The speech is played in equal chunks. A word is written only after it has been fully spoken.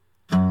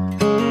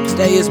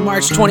Today is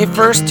March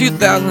 21st,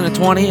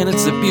 2020, and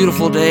it's a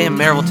beautiful day in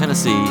Maryville,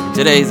 Tennessee.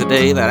 Today is a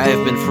day that I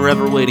have been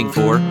forever waiting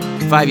for.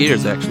 5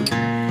 years, actually.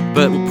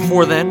 But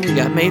before then, we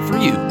got Made for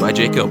You by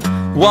Jacob.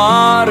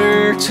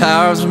 Water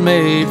towers are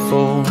made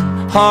for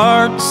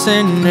hearts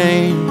and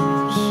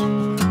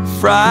names.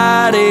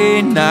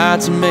 Friday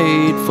nights are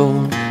made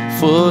for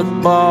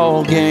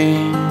football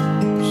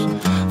games.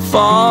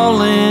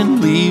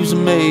 Falling leaves are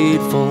made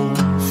for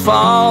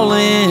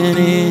falling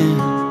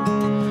in.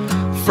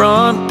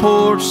 Front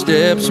porch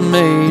steps are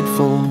made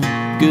for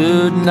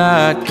good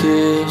night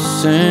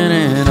kissing.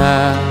 And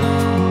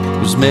I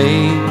was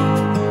made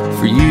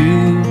for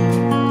you.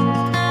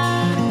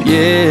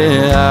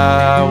 Yeah,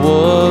 I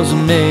was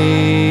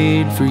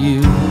made for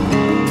you.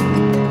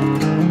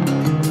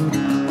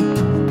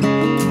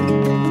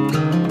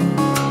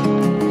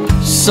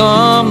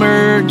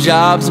 Summer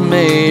jobs are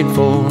made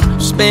for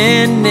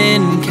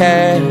spending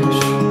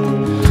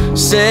cash.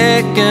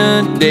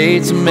 Second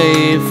dates are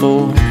made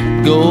for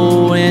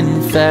going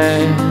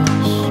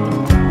fast.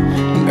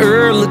 And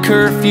early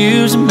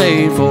curfews are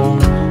made for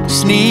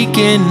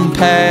sneaking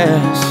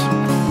past.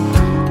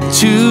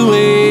 2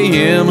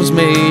 a.m. was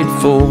made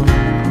for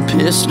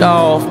pissed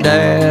off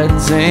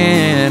dads.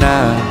 And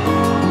I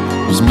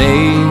was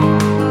made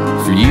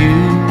for you.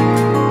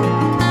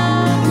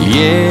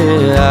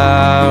 Yeah,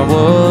 I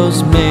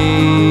was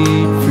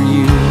made for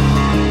you.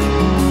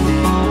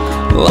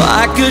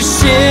 Like a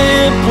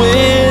ship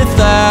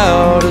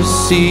without a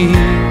sea,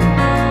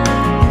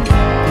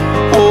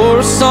 or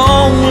a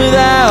song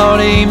without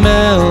a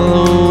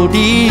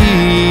melody.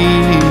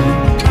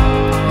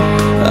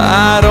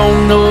 I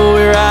don't know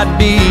where I'd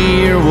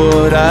be or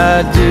what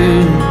I'd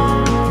do,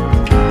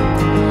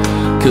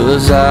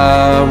 'cause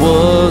I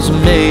was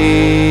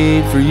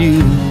made for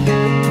you.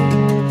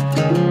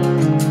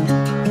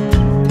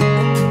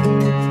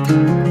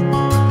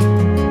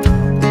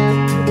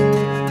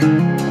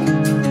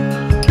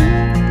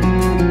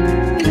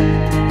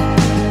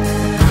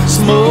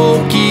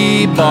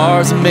 Smoky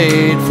bars are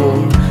made for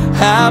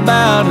how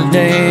about a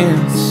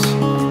dance.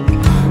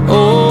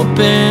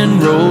 Open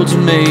roads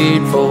are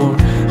made for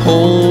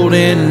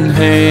holding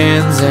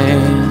hands.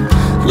 And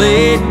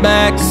laid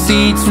back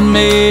seats are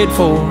made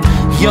for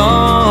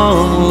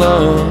young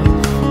love.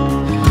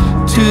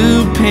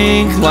 2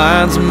 pink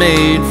lines are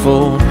made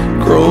for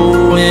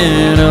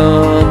growing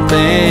up.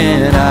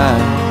 And I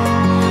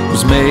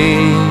was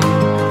made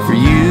for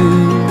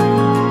you.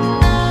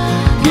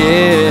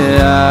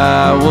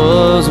 Yeah, I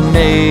was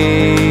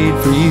made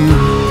for you.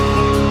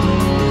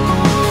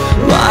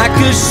 Like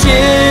a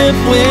ship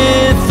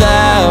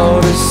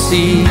without a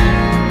sea,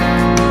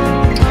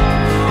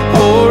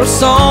 or a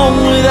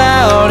song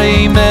without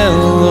a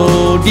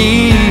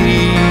melody.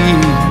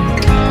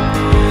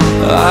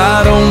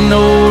 I don't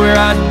know where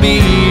I'd be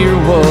or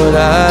what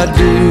I'd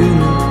do,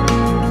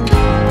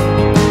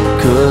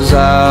 'cause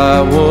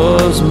I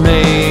was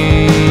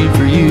made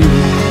for you.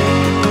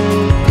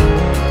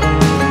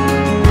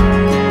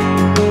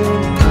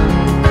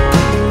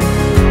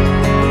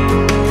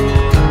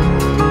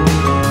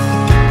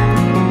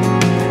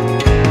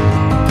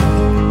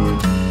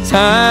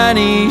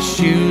 Tiny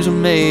shoes are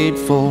made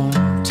for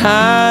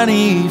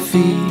tiny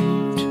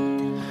feet.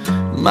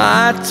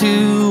 My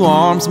 2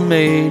 arms are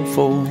made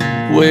for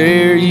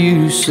where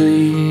you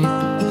sleep.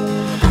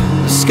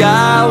 The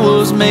sky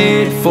was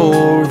made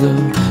for the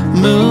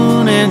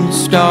moon and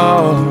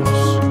stars.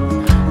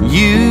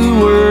 You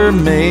were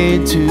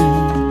made to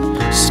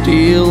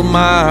steal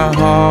my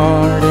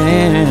heart.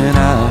 And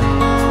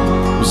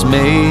I was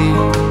made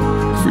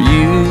for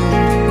you.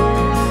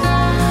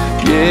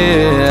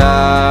 Yeah,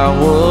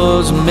 I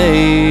was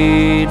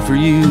made for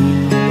you.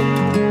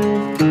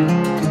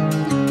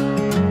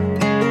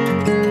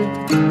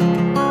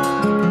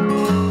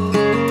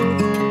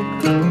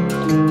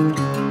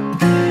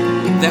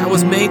 That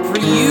was Made for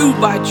You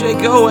by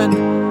Jake Owen.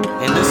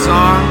 And this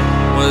song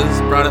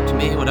was brought up to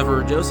me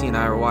whenever Josie and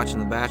I were watching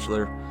The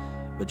Bachelor.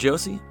 But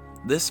Josie,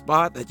 this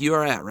spot that you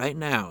are at right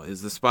now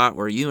is the spot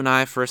where you and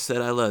I first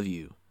said I love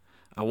you.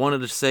 I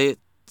wanted to say it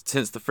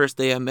since the first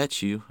day I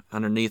met you,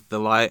 underneath the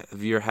light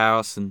of your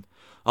house and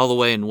all the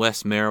way in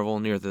West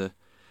Maryville near the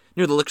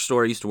liquor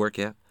store I used to work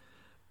at.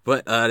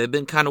 But it had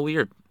been kind of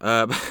weird.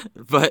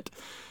 But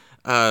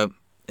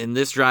in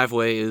this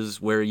driveway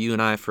is where you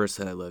and I first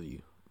said I love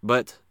you.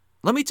 But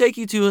let me take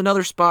you to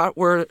another spot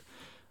where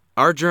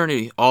our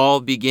journey all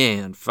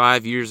began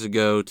 5 years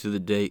ago to the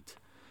date.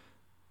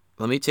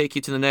 Let me take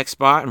you to the next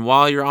spot, and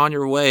while you're on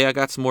your way, I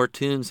got some more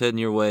tunes heading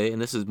your way,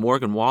 and this is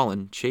Morgan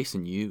Wallen,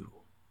 Chasing You.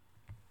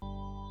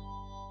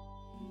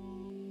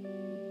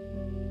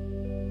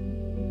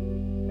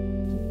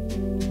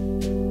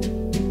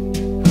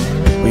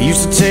 We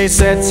used to chase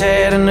that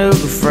Chattanooga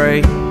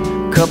freight,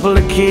 couple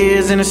of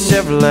kids in a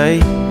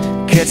Chevrolet,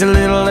 catch a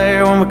little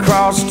air when we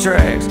cross the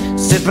tracks,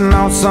 sipping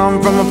on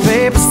something from a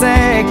paper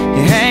sack.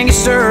 You hang your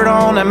shirt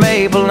on that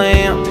maple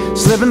limb,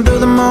 slipping through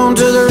the moon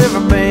to the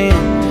river bend.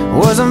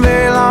 Wasn't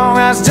very long,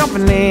 I was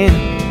jumping in.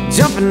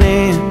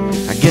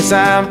 I guess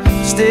I'm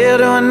still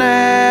doing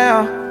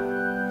now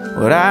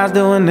what I was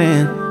doing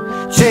then.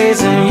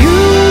 chasing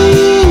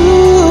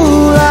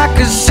you like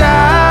a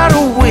shot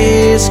of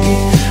whiskey,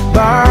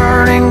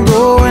 burning,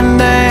 going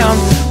down,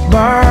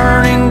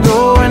 burning,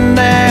 going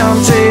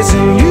down,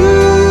 chasing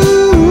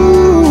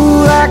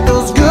you like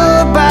those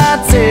goodbye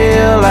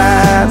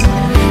taillights,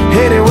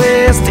 headed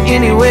west to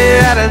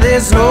anywhere out of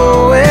this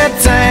nowhere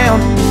town,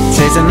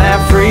 chasing that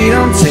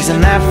freedom,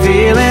 chasing that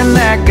feeling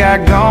that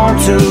got gone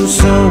too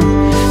soon,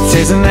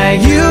 chasing that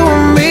you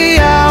and me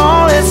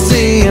I only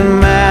see in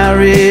my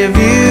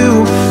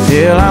review.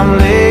 Till I'm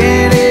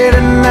laying here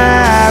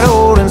tonight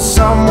holding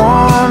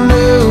someone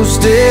new,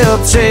 still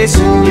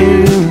chasing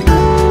you,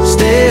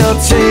 still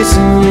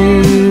chasing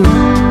you.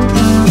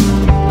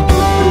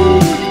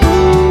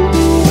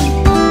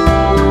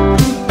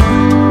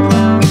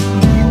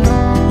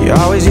 You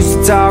always used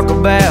to talk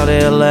about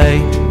LA,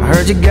 I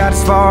heard you got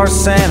as far as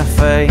Santa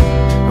Fe.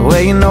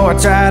 Well, you know I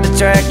tried to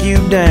track you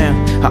down,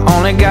 I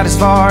only got as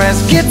far as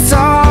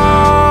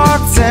Guitar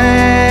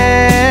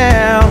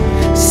Town,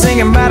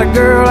 singing about a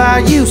girl I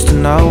used to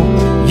know,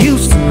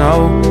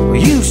 well,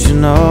 you should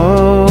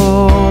know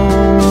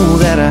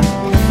that I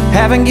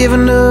haven't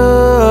given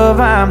up,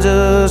 I'm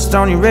just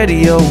on your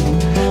radio,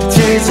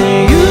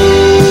 chasing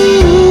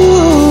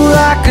you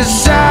like a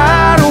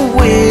shot of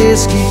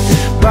whiskey,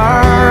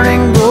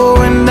 burning,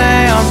 going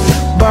down,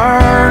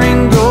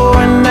 burning,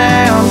 going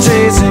down,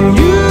 chasing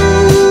you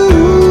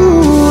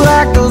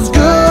like those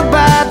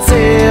goodbye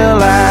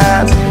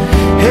taillights,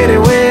 headed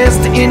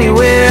west to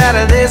anywhere out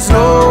of this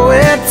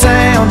nowhere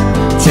town,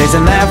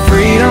 chasing that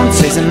freedom,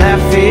 chasing that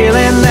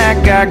feeling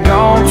that got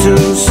gone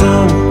too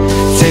soon,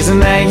 chasing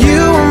that you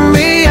and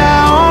me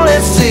I only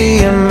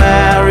see in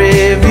my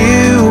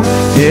review.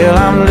 Till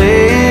I'm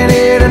laying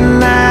here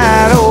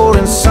tonight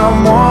holding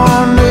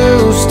someone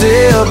new,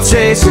 still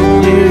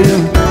chasing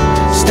you,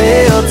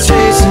 still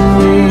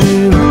chasing you.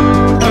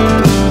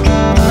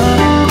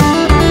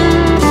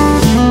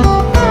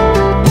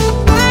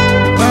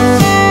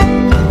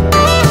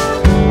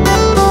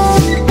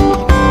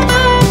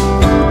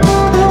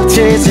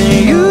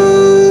 Chasing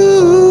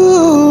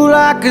you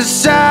like a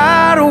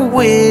shot of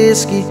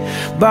whiskey,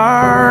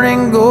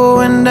 burning,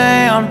 going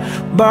down,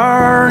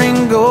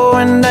 burning,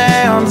 going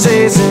down,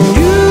 chasing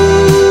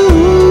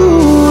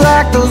you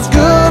like those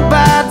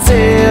goodbye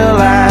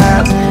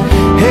taillights,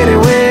 headed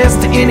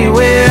west to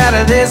anywhere out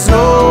of this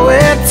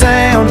nowhere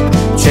town,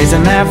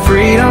 chasing that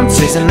freedom,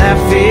 chasing that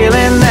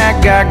feeling that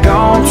got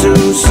gone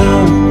too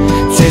soon,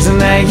 chasing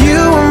that you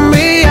and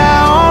me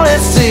I only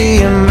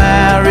see in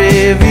my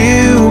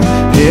review.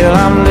 Till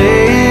I'm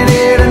laying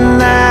here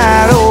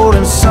tonight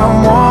holding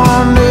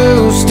someone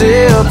new,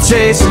 still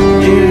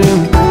chasing you,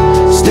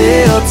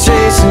 still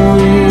chasing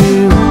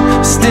you,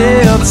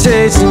 still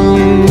chasing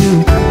you,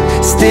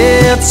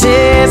 still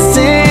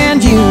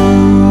chasing you.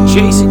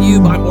 Chasing You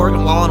by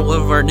Morgan Wallen,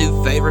 one of our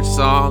new favorite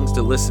songs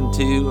to listen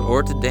to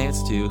or to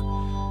dance to.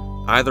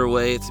 Either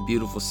way, it's a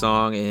beautiful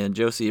song, and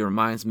Josie, it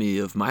reminds me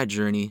of my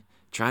journey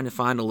trying to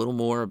find a little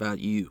more about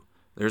you.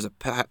 There's a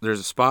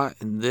spot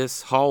in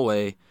this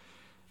hallway,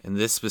 in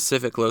this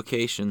specific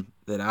location,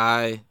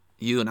 that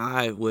you and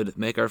I would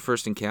make our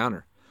first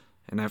encounter,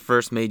 and I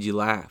first made you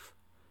laugh.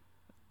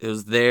 It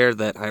was there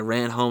that I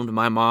ran home to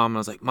my mom, and I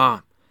was like,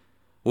 Mom,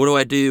 what do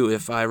I do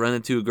if I run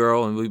into a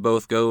girl and we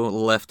both go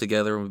left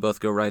together and we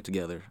both go right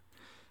together?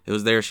 It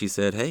was there she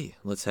said, hey,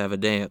 let's have a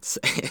dance.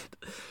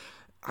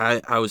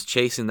 I was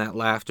chasing that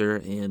laughter,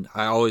 and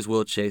I always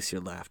will chase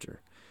your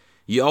laughter.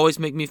 You always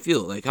make me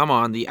feel like I'm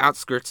on the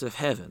outskirts of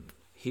heaven.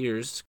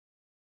 Here's...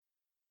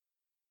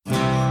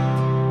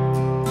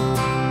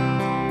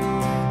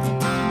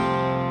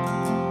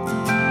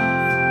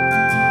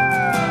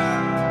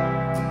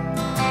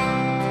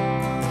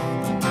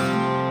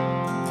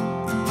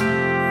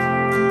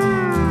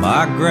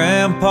 My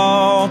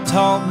grandpa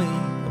taught me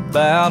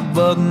about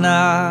buck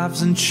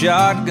knives and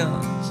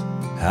shotguns,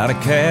 how to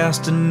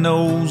cast an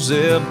old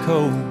zip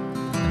code,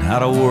 and how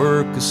to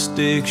work a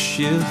stick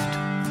shift.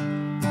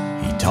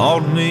 He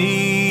taught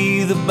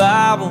me the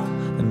Bible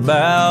and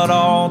about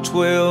all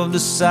 12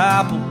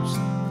 disciples,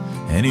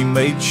 and he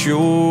made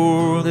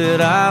sure that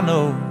I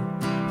know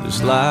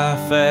there's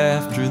life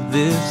after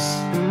this,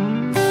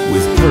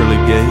 with pearly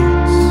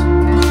gates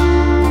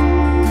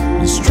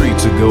and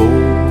streets of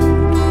gold.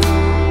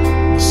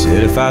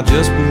 Said if I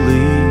just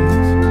believe,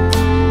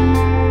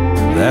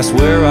 that's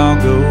where I'll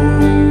go.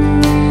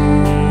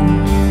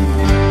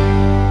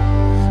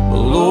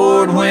 But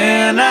Lord,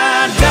 when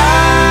I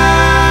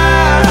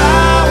die,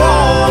 I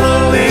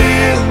wanna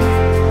live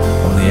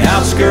on the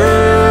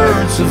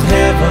outskirts of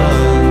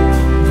heaven,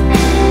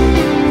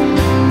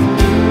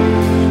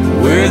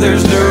 where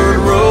there's dirt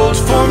roads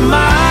for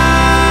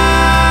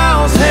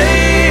miles,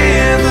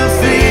 hay in the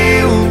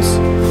fields,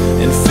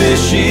 and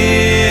fish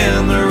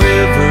in the river.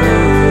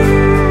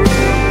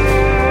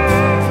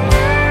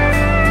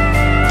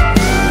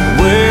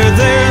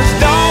 There's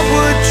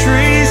dogwood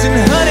trees and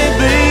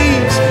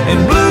honeybees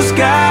and blue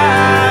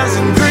skies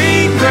and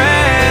green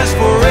grass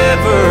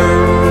forever.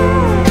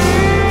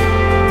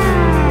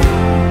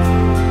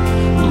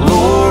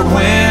 Lord,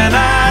 when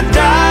I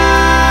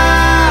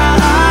die,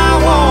 I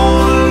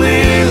wanna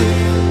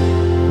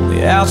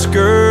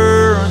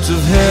outskirts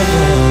of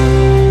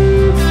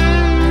heaven.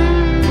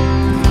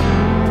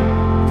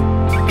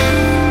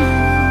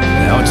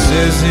 Now it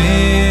says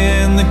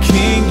in the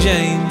King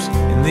James,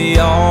 in the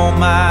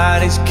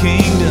Almighty's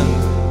kingdom,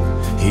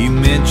 He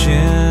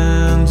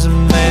mentions a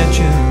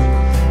mansion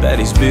that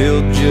He's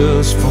built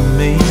just for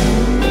me.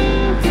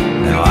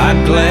 Now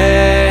I'd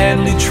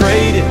gladly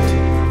trade it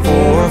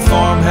for a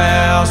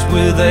farmhouse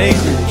with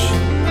acreage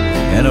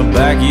and a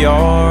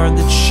backyard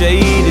that's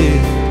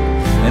shaded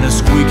and a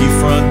squeaky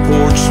front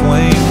porch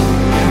swing.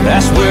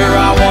 That's where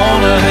I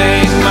wanna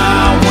hang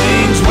my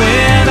wings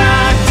when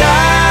I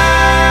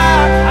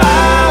die.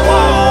 I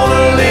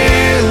wanna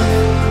live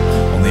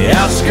on the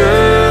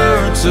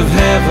outskirts of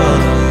heaven,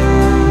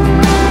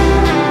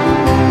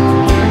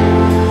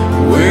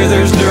 where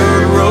there's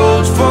dirt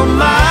roads for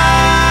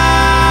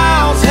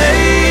miles,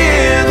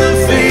 hay in the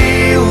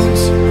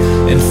fields,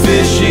 and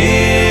fish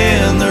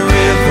in the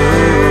river,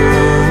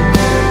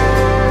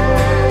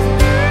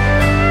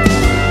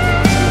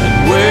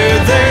 and where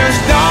there's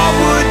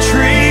dogwood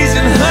trees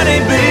and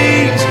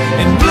honeybees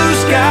and blue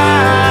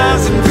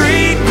skies and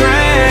green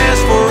grass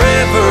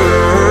forever.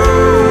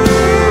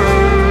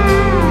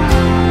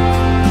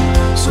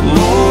 So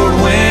Lord,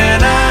 when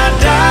I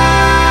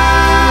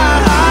die,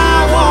 I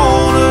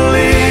wanna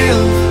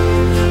live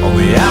on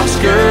the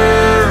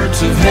outskirts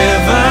of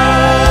heaven.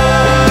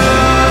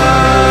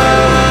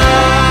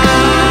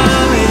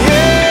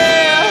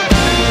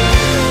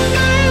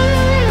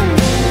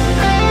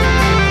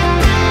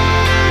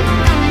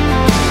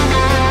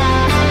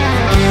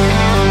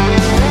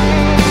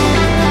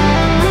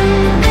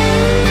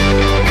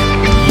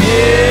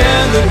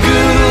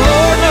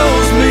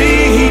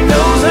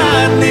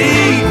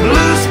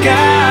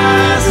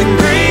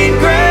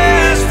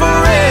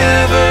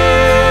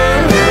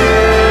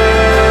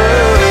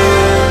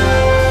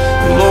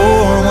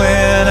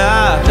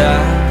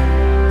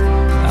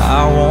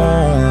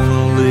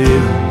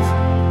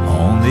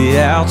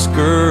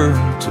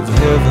 Outskirts of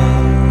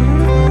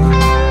heaven.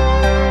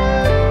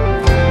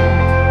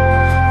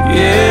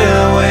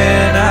 Yeah,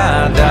 when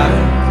I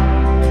die,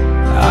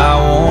 I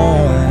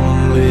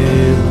wanna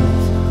live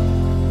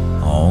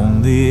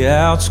on the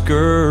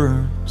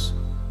outskirts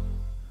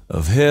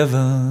of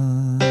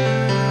heaven.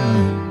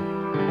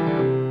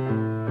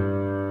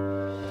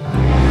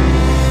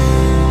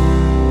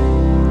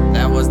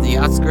 That was The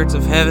Outskirts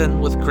of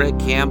Heaven with Craig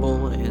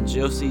Campbell and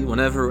Josie.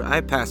 Whenever I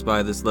pass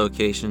by this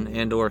location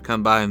and or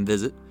come by and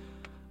visit,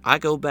 I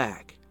go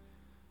back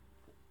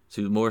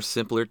to more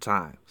simpler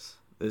times.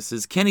 This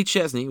is Kenny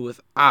Chesney with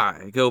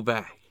I Go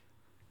Back.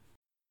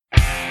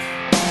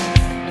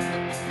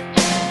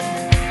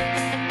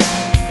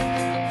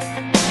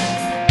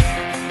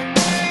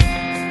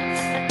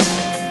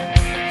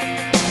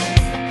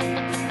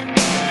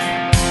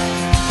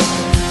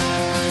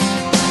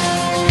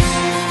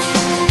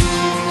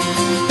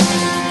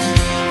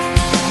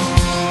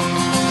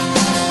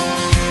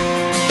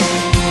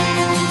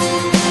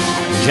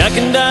 Jack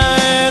and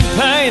Diane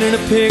painted a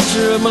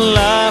picture of my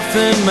life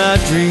and my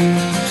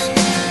dreams.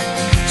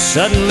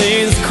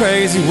 Suddenly this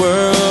crazy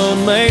world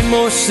made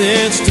more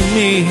sense to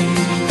me.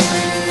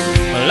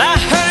 Well, I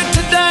heard it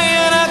today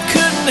and I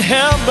couldn't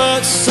help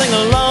but sing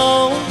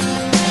along,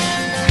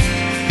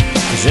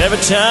 'cause every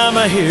time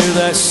I hear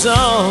that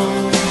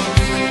song,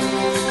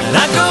 and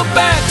I go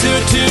back to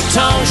a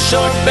two-tone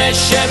short bed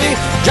Chevy,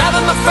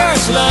 driving my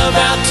first love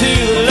out to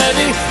the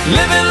levee,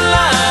 living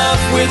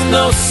life with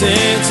no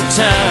sense of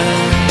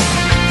time.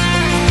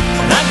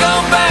 And I go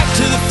back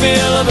to the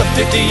feel of a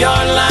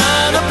 50-yard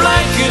line, a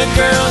blanket, a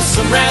girl,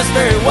 some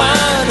raspberry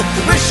wine,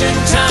 wishing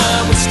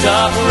time would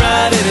stop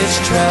right in its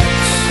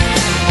tracks.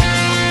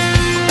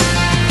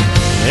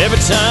 Every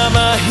time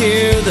I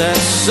hear that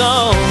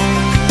song,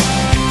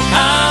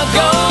 I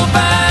go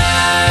back.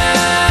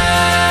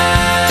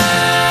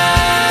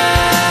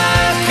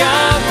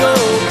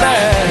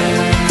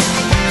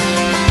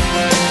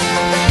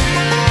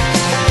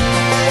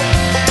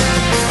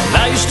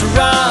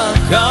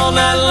 All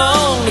night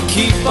long to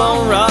keep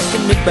on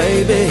rocking me,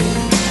 baby.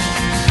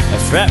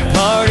 At frat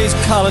parties,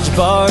 college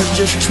bars,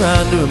 just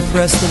trying to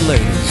impress the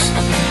ladies.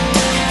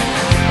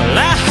 Well,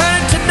 I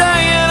heard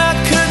today and I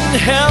couldn't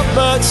help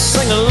but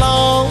sing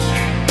along,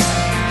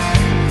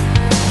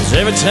 'cause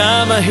every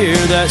time I hear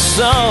that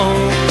song,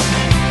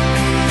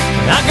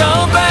 I go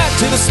back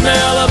to the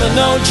smell of an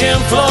old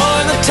gym floor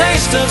and the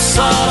taste of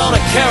salt on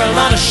a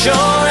Carolina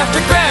shore after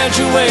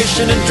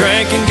graduation and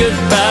drinking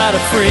goodbye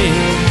to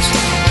friends.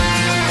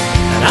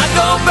 I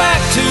go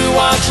back to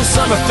watching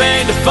summer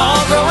fade to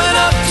fall, growing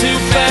up too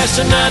fast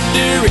and I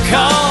do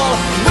recall,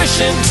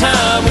 wishing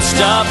time would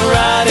stop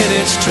right in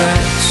its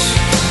tracks.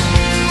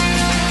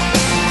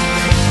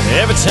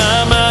 Every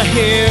time I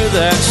hear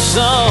that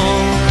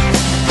song,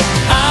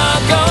 I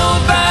go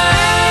back,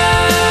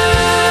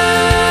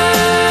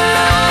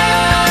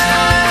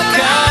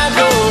 I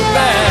go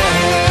back.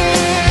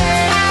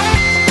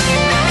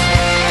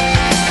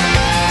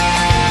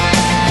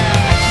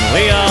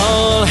 We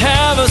all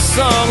have a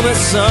song that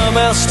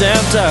somehow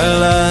stamped our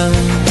lives,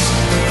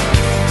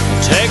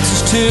 takes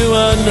us to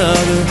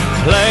another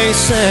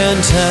place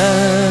and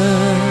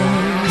time.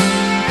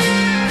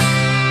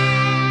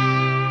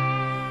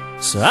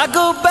 So I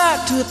go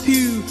back to the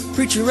pew,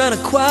 preacher and a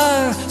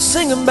choir,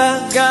 singing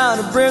about God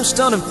and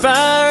brimstone and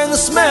fire, and the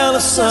smell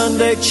of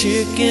Sunday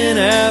chicken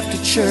after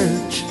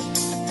church.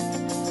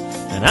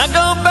 And I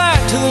go back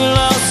to the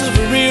loss of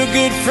a real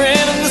good friend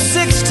and the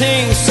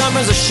 16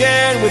 summers I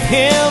shared with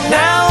him.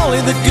 Now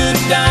only the good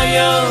die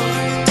young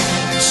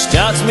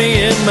stops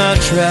me in my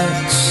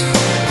tracks.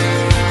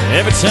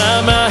 Every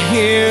time I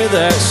hear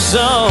that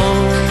song,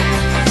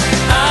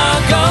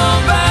 I'll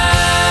go back.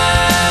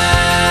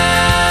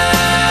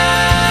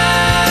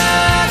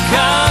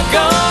 I'll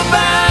go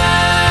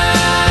back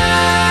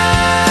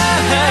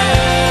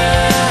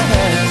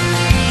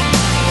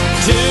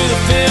to the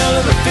field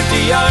of the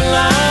 50-yard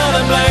line,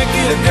 a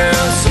blanket of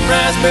girls, some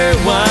raspberry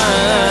wine.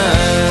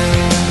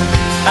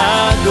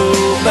 I'll go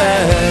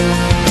back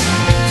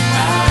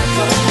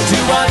to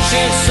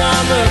watching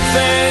summer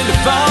fade to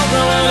fall,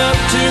 growing up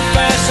too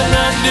fast and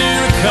I do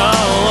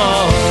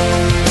recall.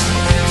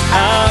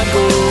 I'll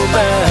go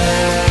back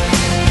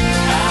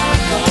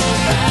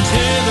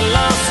to the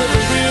loss of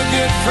a real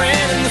good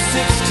friend and the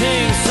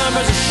 16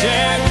 summers I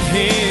shared with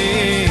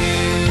him.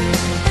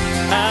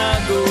 I'll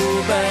go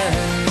back.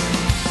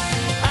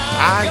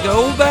 I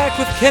go back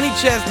with Kenny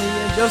Chesney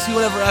and Josie.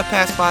 Whenever I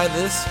pass by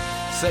this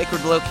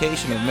sacred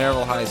location of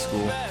Maryville High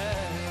School,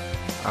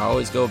 I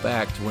always go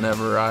back to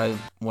whenever I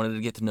wanted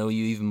to get to know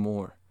you even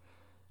more.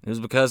 It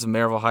was because of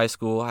Maryville High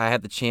School I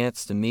had the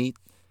chance to meet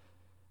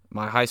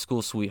my high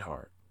school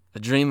sweetheart. A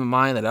dream of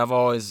mine that I've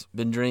always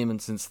been dreaming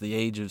since the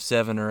age of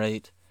 7 or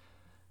 8.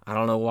 I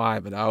don't know why,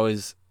 but I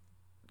always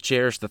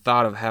cherished the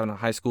thought of having a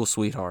high school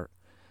sweetheart.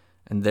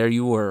 And there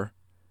you were,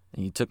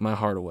 and you took my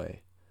heart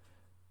away.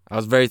 I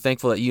was very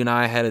thankful that you and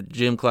I had a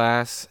gym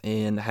class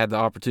and had the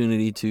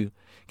opportunity to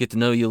get to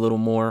know you a little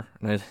more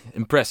and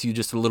impress you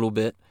just a little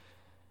bit.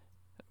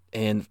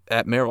 And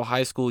at Maryville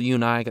High School, you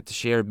and I got to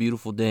share a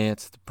beautiful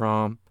dance at the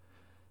prom.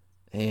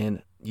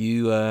 And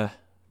you,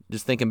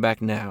 just thinking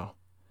back now,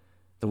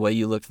 the way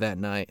you looked that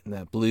night in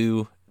that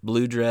blue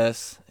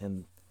dress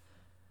and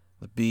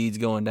the beads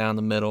going down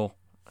the middle,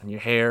 and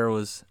your hair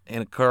was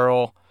in a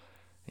curl,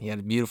 and you had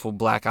a beautiful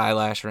black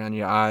eyelash around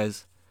your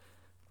eyes.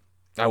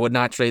 I would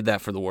not trade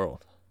that for the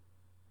world.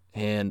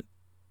 And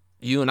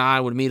you and I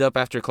would meet up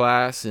after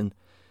class, and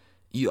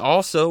you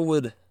also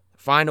would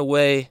find a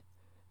way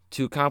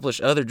to accomplish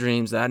other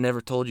dreams that I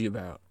never told you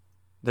about.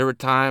 There were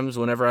times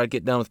whenever I'd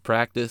get done with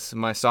practice in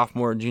my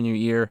sophomore and junior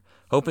year,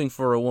 hoping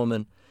for a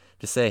woman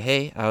to say,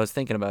 hey, I was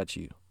thinking about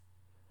you.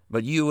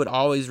 But you would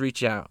always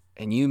reach out,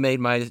 and you made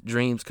my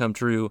dreams come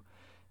true.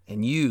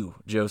 And you,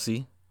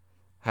 Josie,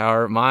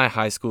 are my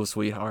high school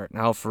sweetheart, and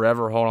I'll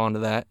forever hold on to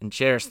that and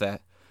cherish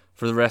that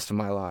for the rest of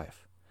my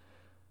life.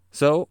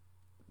 So,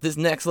 this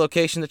next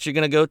location that you're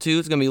going to go to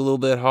is going to be a little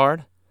bit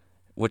hard.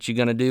 What you're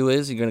going to do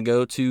is you're going to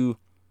go to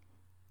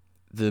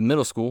the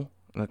middle school,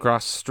 and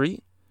across the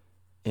street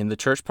in the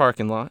church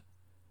parking lot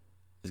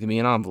is going to be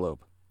an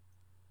envelope.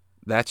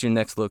 That's your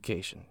next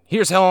location.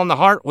 Here's Hell on the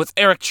Heart with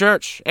Eric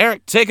Church.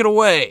 Eric, take it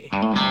away.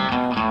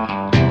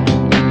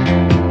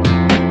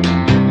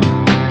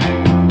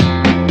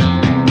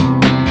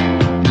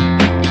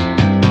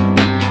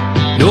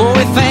 No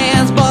ifs,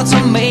 ands, buts,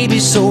 or maybe,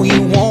 so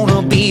you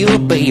wanna be a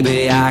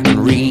baby. I can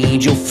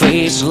read your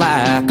face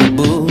like a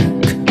book.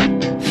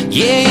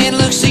 Yeah, it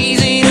looks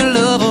easy to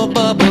love her,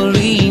 but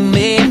believe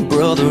me,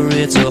 brother,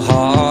 it's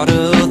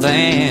harder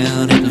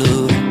than it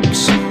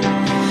looks.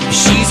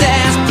 She's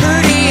as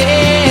pretty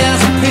as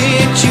a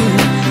picture,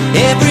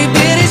 every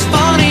bit as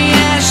funny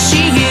as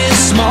she is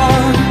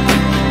smart.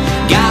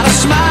 Got a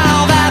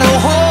smile that'll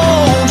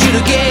hold you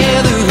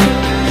together,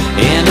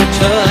 and a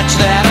touch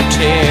that'll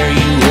tear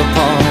you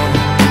apart.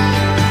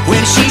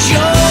 When she's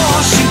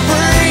yours, she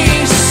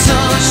brings the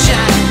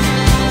sunshine.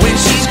 When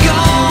she's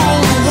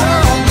gone, the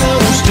world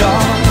goes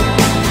dark.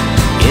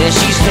 Yeah,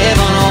 she's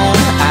heaven on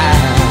her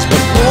eyes,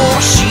 but boy,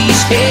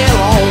 she's hell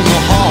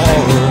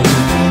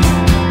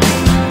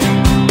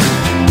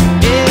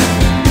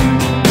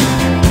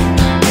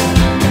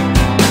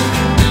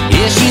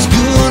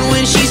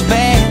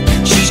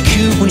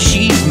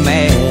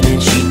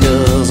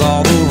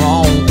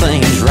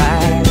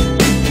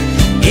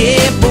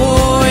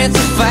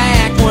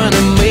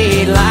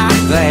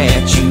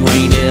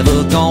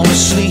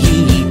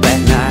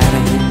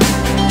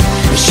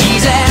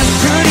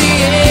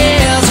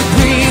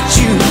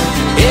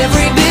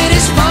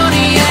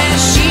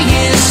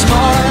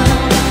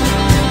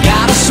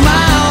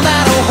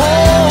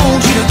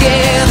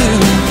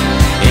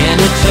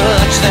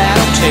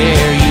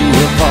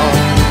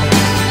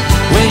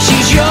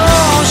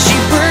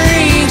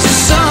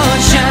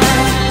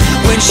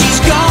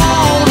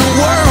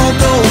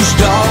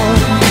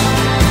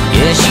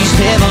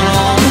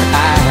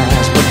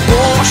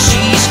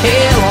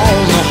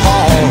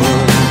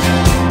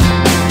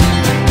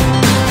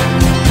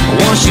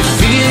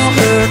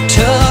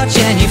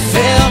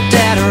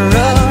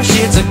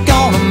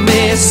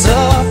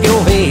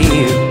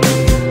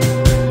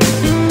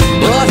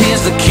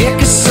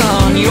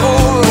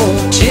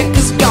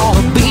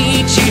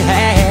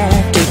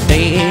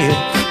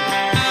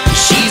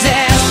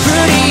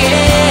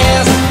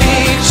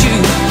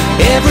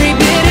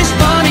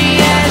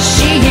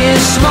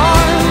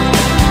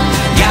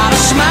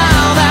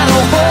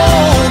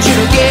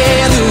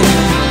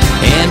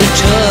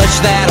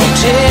that'll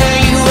tear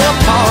you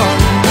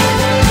apart.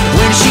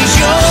 When she's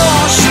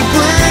yours, she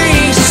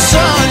brings the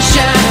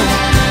sunshine.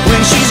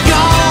 When she's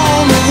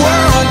gone, the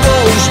world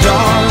goes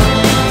dark.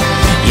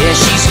 Yeah,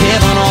 she's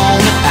heaven on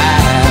the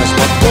eyes,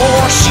 but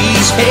boy,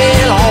 she's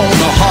hell on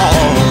the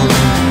heart.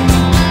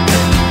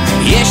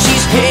 Yeah,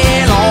 she's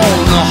hell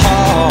on the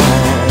heart.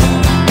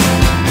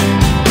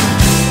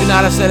 Could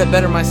not have said it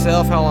better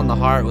myself. Hell on the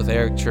Heart with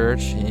Eric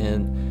Church.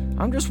 And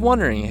I'm just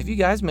wondering, have you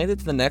guys made it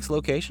to the next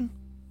location?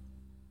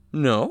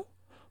 No?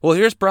 Well,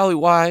 here's probably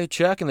why.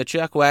 Chuck and the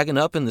Chuck Wagon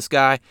up in the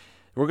sky.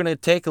 We're going to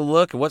take a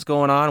look at what's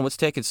going on, what's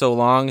taking so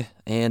long.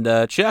 And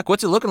Chuck,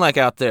 what's it looking like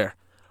out there?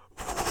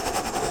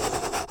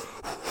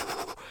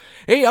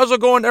 Hey, how's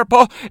it going there,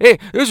 Paul? Hey,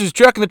 this is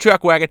Chuck and the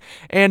Chuck Wagon.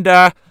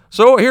 And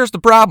so here's the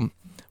problem.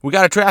 We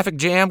got a traffic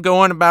jam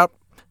going about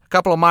a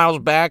couple of miles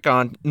back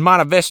on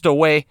Monte Vista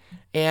Way.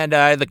 And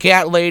the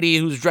cat lady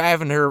who's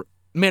driving her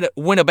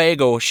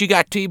Winnebago, she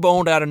got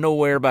T-boned out of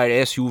nowhere by the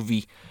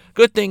SUV.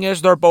 Good thing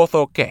is they're both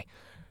okay.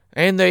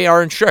 And they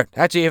are insured.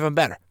 That's even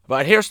better.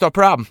 But here's the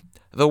problem.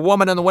 The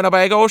woman in the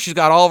Winnebago, she's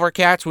got all of her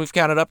cats. We've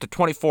counted up to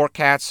 24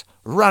 cats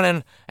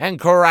running and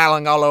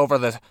corralling all over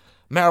the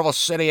Maryville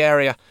City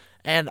area.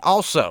 And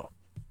also,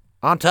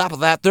 on top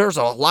of that, there's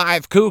a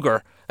live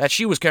cougar that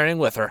she was carrying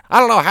with her. I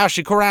don't know how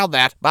she corralled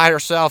that by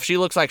herself. She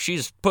looks like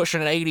she's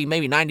pushing 80,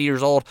 maybe 90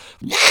 years old.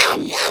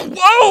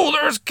 Whoa,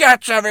 there's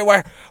cats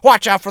everywhere.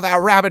 Watch out for that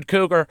rabid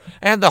cougar.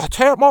 And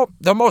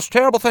the most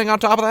terrible thing on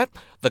top of that,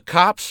 the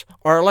cops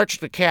are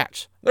allergic to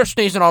cats. They're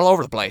sneezing all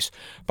over the place.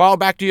 Paul,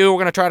 back to you. We're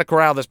going to try to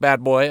corral this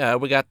bad boy.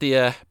 We got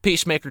the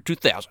Peacemaker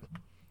 2000.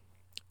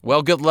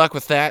 Well, good luck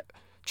with that.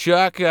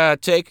 Chuck,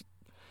 take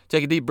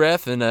a deep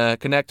breath and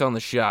connect on the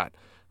shot.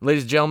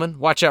 Ladies and gentlemen,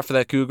 watch out for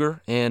that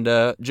cougar. And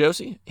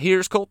Josie,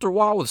 here's Coulter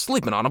Wall with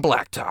Sleeping on a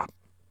Blacktop.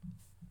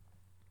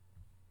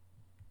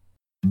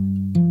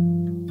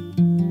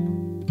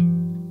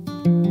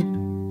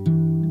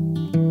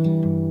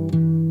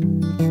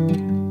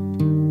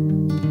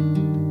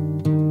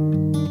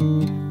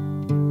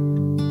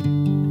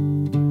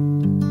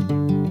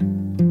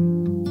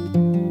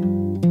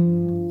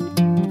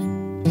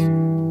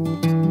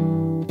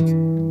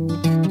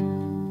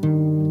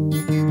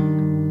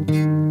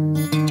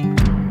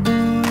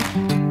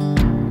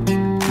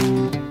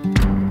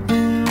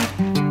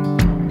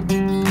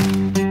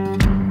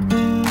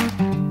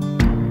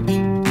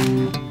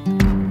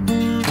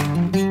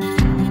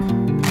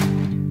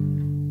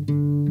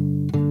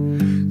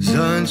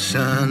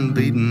 Sunshine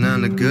beating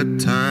on the good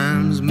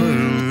times,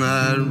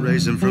 moonlight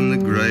raising from the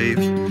grave,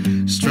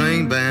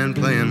 string band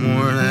playing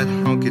more of that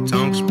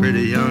honky-tonks,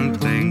 pretty young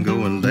thing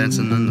going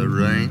dancing in the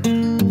rain.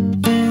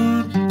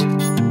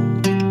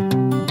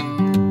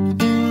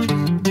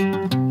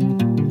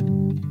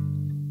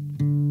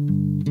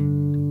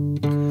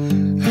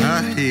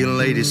 High-heel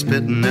lady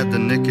spitting at the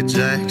Nicky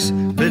Jacks,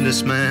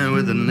 businessman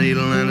with a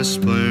needle and a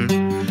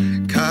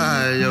spoon,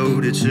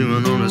 coyote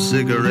chewing on a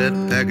cigarette,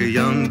 pack of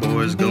young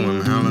boys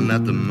going howling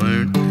at the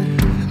moon.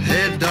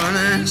 Hey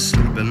darling,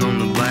 sleeping on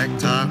the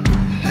blacktop.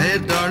 Hey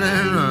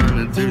darling,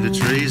 running through the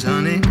trees,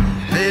 honey.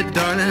 Hey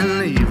darling,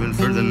 leaving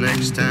for the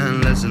next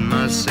town, lesson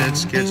my set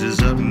sketches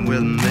up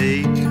with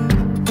me.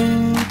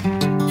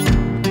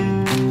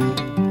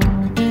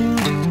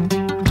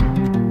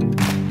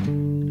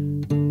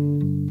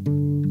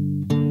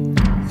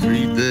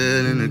 Three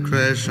dead in a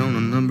crash on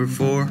the number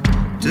 4.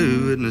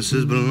 2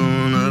 witnesses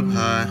blown up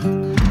high.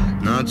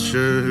 Not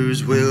sure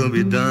whose will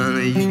be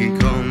done. You can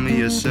call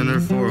me a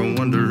sinner for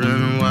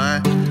wondering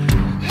why.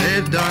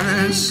 Hey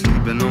darling,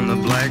 sleeping on the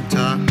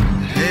blacktop.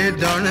 Hey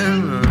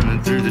darling,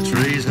 running through the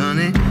trees,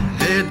 honey.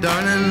 Hey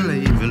darling,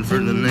 leaving for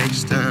the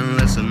next town,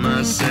 lesson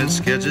my set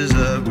sketches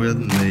up with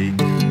me.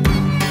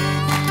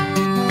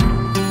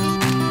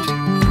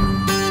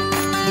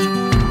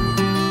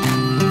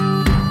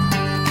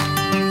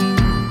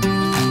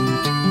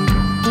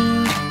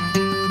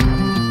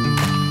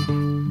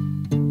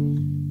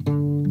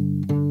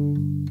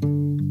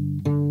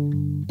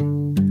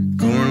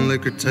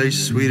 Liquor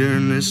tastes sweeter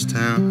in this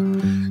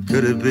town.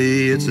 Could it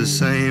be it's the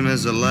same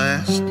as the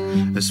last?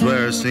 I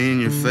swear I've seen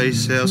your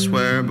face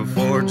elsewhere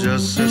before,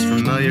 just as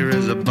familiar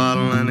as a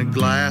bottle and a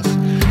glass.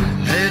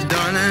 Hey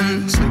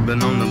darling,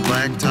 sleeping on the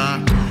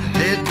blacktop.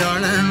 Hey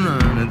darling,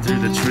 running through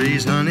the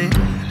trees, honey.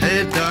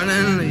 Hey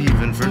darling,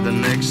 leaving for the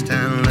next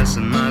town,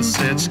 lesson my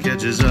set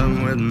sketches up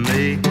with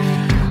me.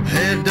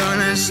 Hey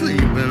darling,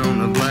 sleeping on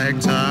the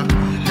blacktop.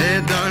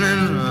 Hey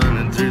darling,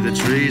 running through the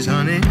trees,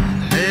 honey.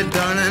 Hey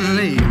darling,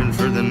 leaving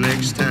for the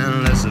next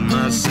town, lesson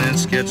my set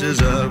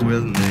sketches up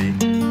with me.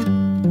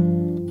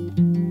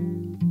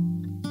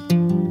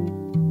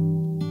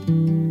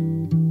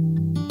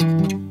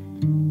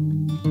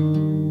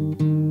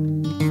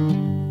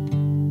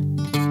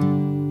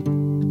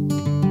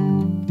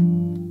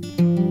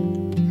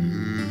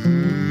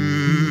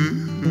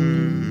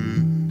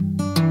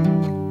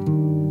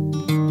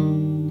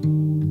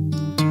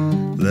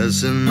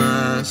 Lesson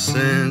my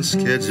sense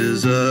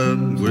catches up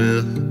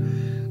with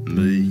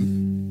me.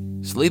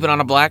 Sleeping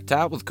on a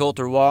Blacktop with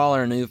Coulter Wall,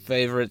 our new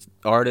favorite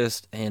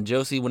artist. And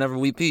Josie, whenever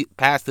we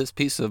passed this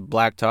piece of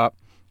blacktop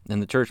in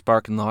the church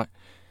parking lot,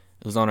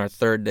 it was on our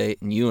third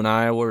date, and you and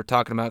I were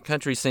talking about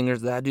country singers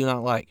that I do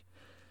not like.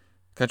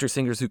 Country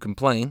singers who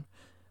complain.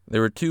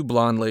 There were two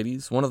blonde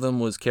ladies. One of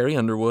them was Carrie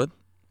Underwood.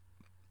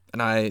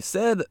 And I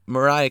said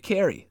Mariah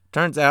Carey.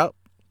 Turns out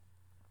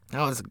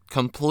that was a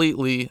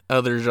completely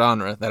other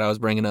genre that I was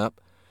bringing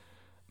up.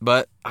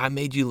 But I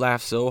made you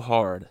laugh so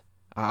hard,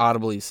 I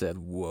audibly said,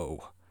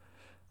 whoa.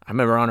 I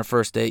remember on our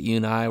first date, you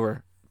and I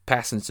were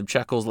passing some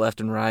chuckles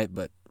left and right,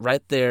 but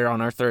right there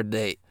on our third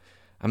date,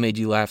 I made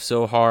you laugh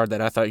so hard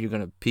that I thought you were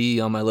going to pee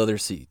on my leather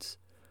seats.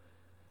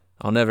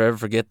 I'll never ever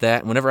forget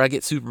that. Whenever I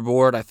get super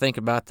bored, I think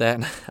about that,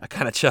 and I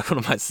kind of chuckle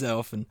to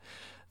myself, and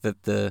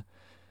at the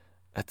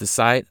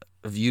sight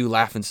of you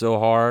laughing so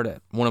hard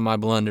at one of my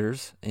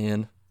blunders,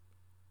 and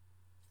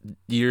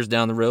years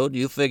down the road,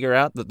 you'll figure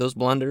out that those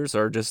blunders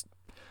are just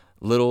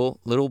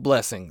little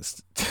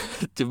blessings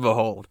to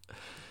behold.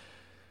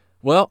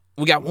 Well,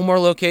 we got one more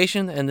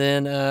location, and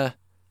then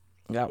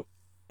we got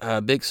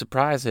a big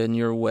surprise heading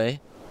your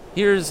way.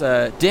 Here's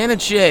Dan and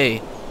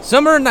Shay,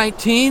 Summer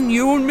 19,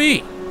 You and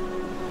Me.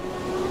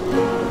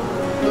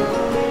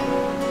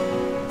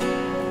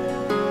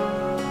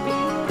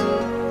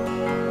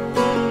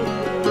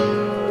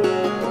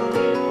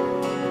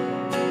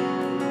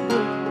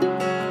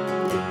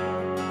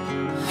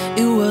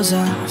 It was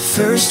our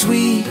first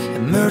week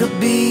at Myrtle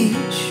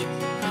Beach,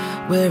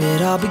 where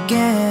it all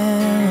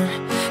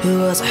began. It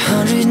was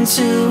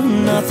 102,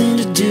 nothing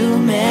to do,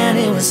 man,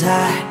 it was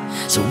hot,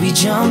 so we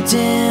jumped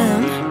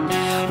in.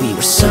 We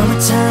were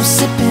summertime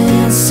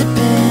sipping,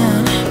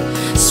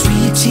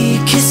 sweet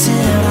tea kissing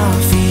off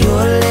of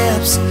your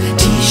lips,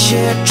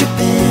 t-shirt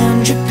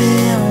dripping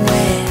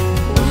wet.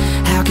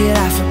 How could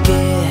I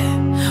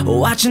forget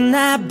watching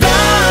that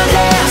blonde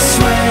hair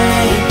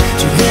swing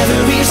to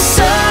every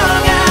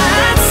song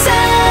I'd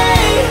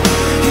say?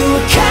 You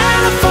were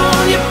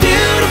California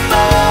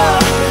beautiful.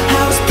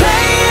 I was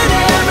playing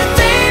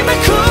everything but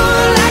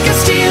cool. I can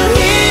still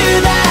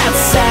hear that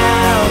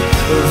sound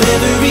of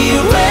every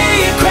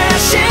wave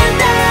crashing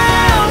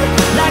down,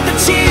 like the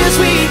tears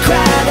we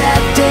cried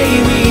that day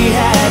we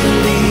had to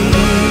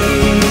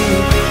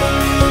leave.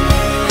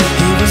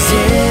 It was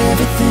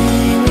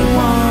everything we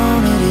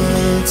wanted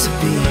it to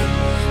be.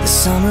 The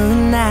summer of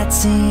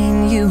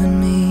 19, you and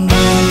me.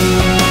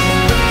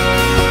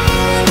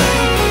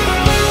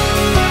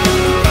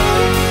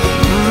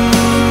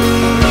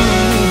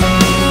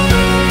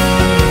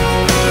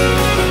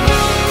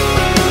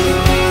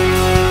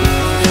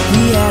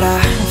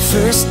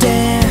 First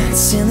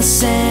dance in the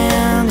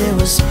sand, it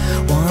was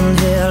one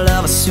hell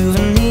of a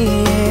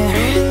souvenir.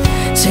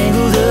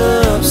 Tangled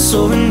up,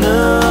 so in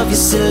love, you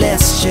said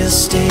let's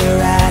just stay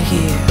right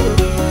here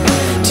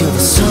till the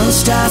sun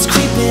starts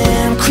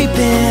creeping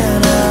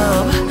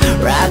up.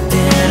 Right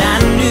then I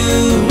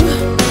knew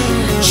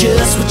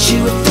just what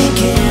you were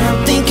thinking of.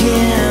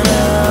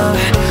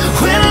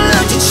 When I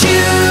looked at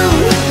you,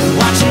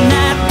 watching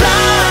that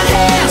blonde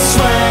hair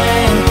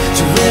swing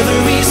to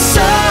every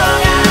song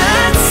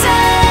I'd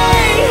say.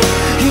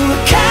 You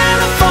were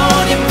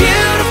California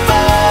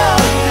beautiful.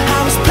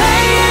 I was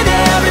playing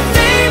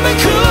everything but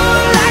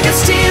cool. I can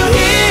still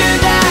hear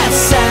that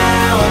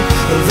sound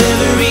of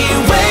every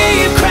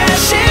wave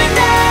crashing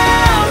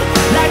down,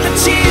 like the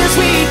tears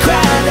we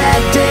cried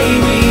that day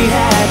we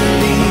had to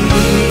leave.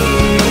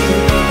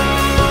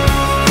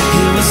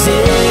 It was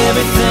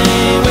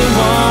everything we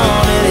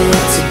wanted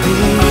it to be.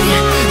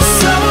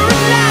 Summer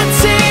of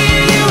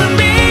 19, you and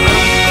me.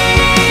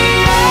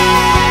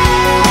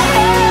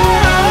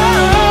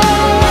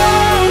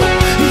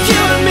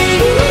 You and me.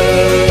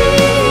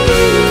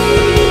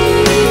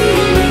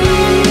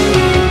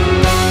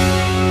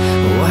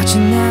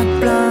 Watching that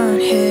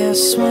blonde hair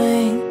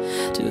swing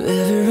to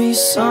every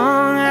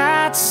song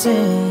I'd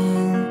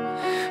sing.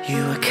 You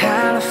were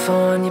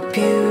California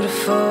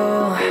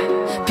beautiful,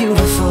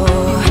 beautiful,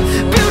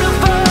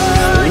 beautiful.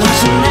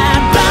 Watching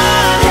that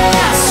blonde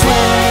hair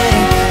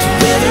swing to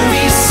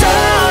every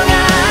song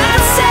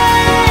I'd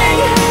sing.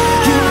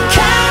 You were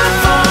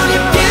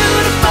California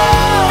beautiful.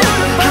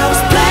 I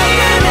was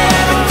playing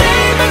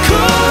everything but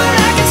cool.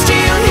 I can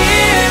still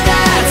hear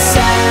that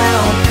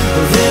sound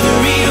of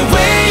every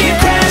wave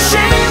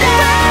crashing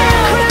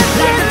down,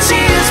 like the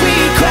tears we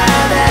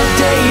cried that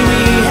day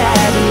we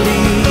had to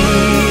leave.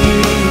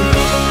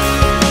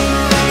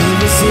 It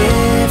was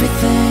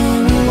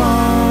everything we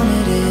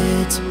wanted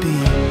it to be.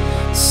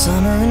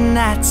 Summer of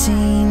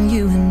 19,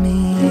 you and me.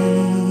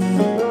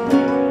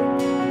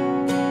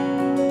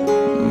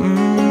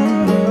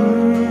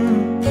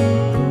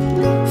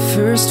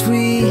 First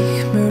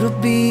week, Myrtle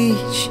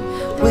Beach,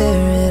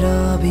 where it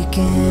all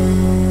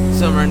began.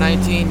 Summer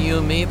 19, You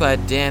and Me by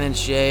Dan and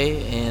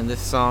Shay, and this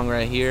song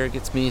right here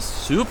gets me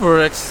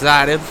super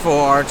excited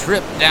for our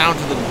trip down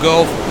to the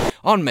Gulf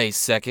on May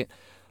 2nd,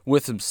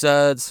 with some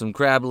suds, some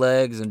crab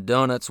legs, and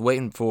donuts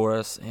waiting for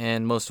us,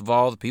 and most of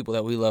all, the people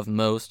that we love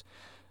most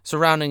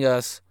surrounding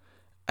us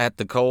at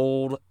the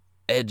cold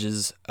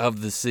edges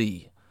of the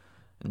sea.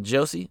 And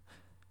Josie,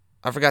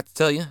 I forgot to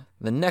tell you,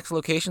 the next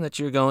location that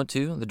you're going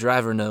to, the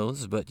driver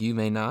knows, but you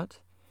may not,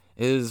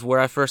 is where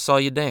I first saw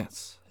you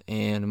dance.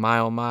 And my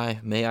oh my,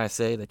 may I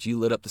say that you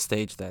lit up the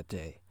stage that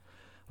day.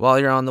 While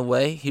you're on the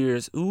way,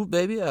 here's Ooh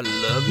Baby, I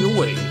Love Your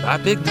Way by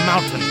Big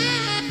Mountain.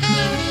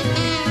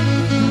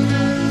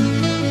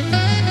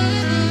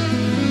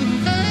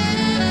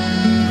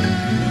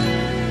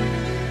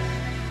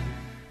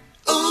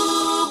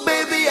 Ooh,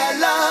 baby, I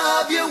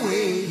love your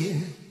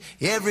way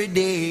every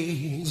day,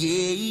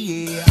 yeah,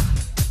 yeah.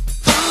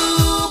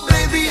 Ooh,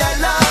 baby, I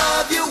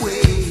love your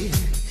way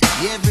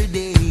every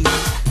day.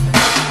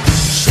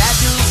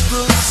 Shadows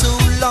grow so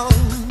long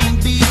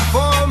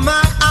before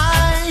my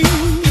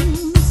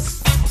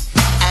eyes,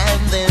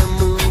 and they're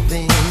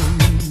moving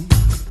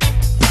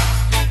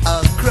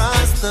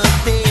across the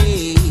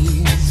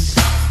page.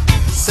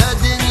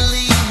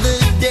 Suddenly the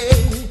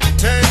day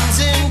turns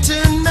into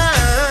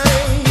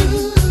night,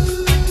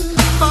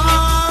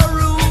 far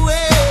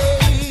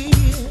away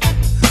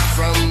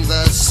from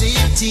the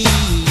city.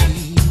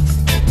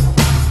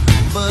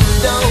 But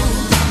don't,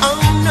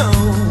 oh no,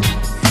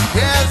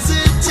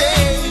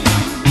 hesitate,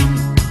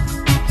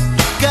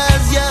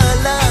 'cause your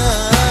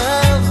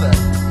love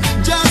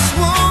just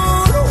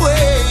won't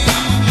wait.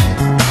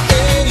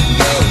 Hey,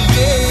 yeah,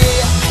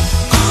 yeah.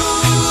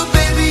 Ooh,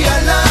 baby, I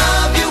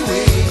love your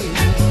way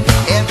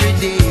every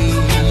day.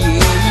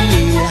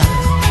 Yeah.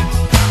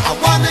 I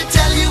wanna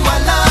tell you I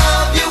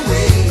love your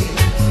way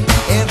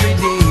every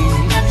day.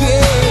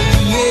 Yeah,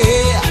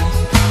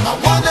 yeah. I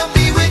wanna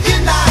be with you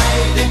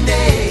night and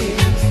day.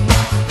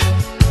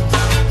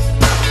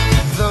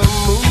 The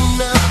moon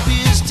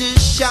appears to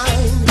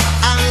shine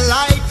and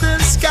light the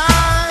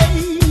sky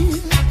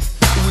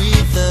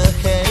with the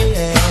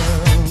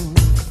help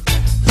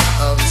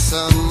of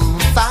some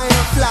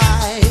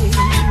firefly.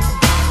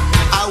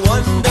 I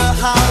wonder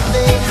how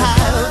they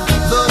have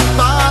the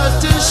power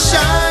to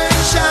shine,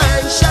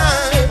 shine,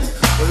 shine.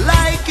 Well,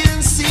 I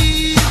can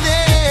see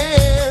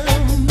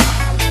them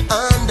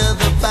under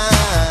the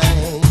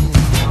pine.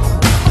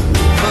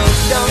 But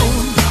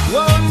don't,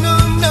 oh no,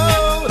 no,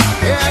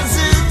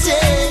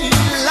 hesitate,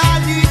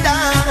 la-di-da,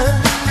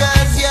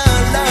 'cause your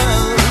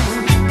love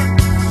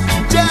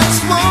just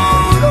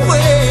won't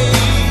wait.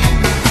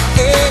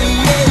 Hey,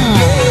 yeah,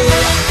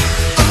 yeah.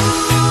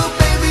 Ooh,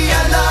 baby,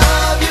 I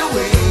love your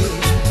way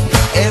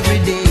every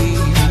day.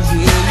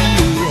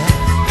 Yeah.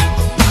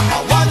 I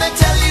wanna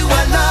tell you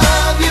I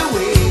love your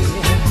way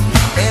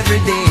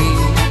every day.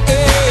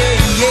 Hey,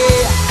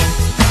 yeah.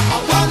 I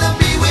wanna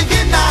be with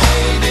you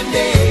night and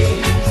day.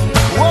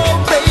 Oh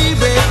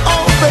baby,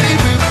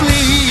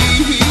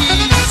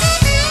 please.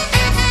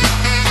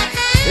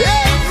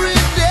 Every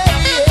day.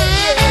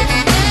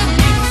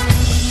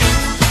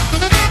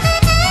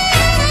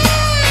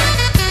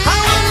 I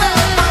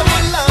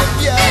will love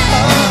you.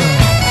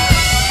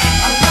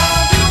 I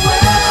love you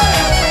well.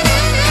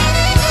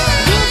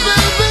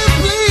 Baby,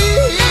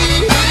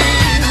 please.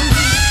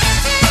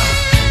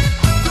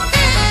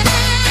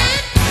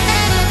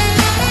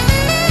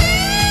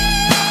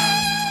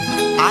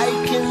 I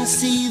can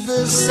see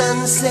the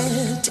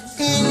sunset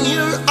in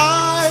your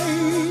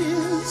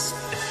eyes,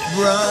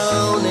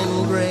 brown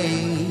and gray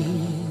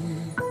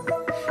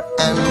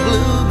and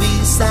blue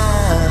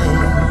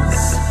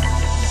besides.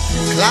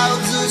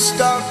 Clouds are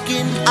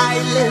stalking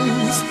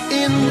islands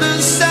in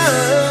the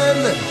sun.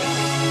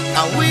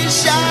 I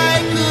wish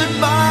I could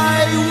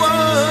buy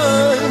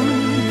one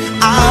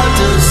out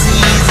of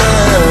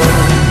season.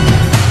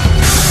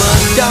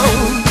 But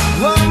don't,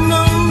 oh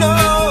no, no,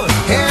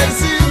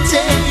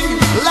 hesitate,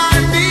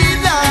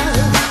 la-di-da,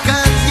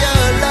 'cause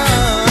your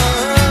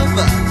love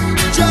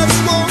just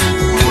won't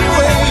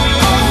wait,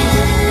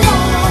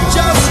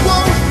 just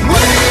won't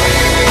wait.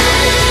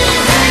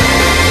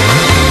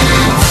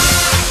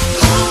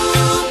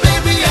 Ooh,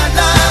 baby, I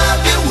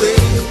love your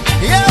way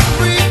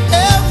every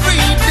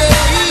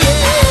day.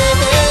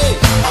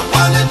 Yeah. I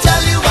wanna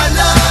tell you I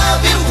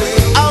love your way.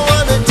 I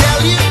wanna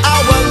tell you I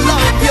will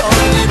love your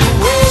little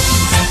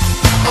ways.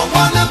 I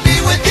wanna be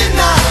with you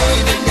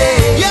night and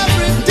day,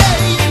 every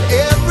day and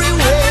every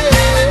way.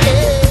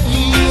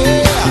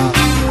 Yeah.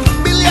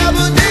 Billy, I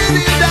will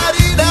daddy,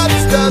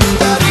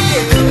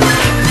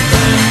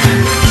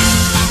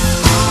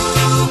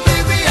 ooh,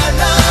 baby, I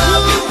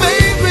love you,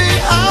 baby.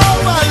 How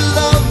I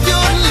love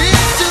your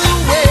little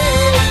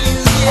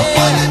ways. Yeah. I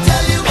wanna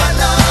tell you I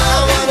love.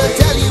 I wanna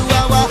tell you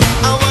how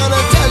I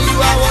wanna tell you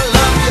how I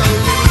love your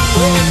little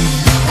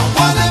ways. I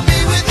wanna be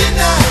with you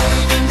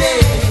night and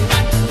day.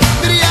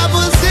 Billy, I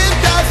will sit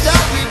down,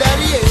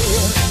 daddy,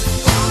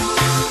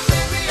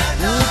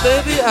 Ooh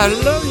Baby, I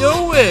Love Your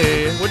Way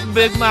with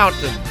Big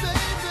Mountain.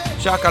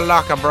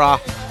 Chakalaka, brah.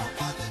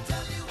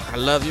 I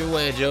love your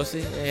way,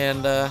 Josie,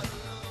 and I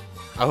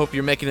hope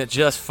you're making it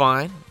just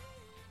fine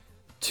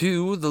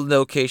to the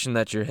location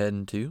that you're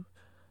heading to.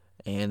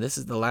 And this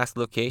is the last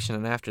location,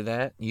 and after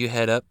that, you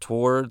head up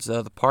towards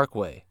the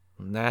Parkway.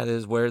 And that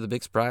is where the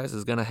big surprise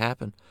is going to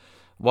happen.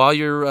 While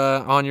you're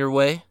on your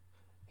way,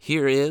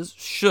 here is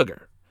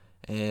Sugar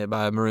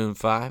by Maroon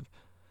 5.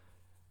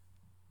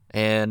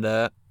 And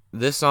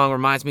This song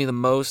reminds me the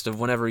most of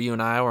whenever you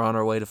and I were on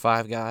our way to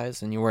Five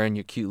Guys and you're wearing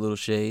your cute little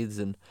shades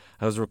and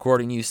I was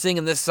recording you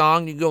singing this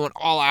song, you going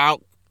all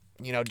out,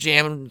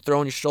 jamming,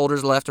 throwing your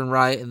shoulders left and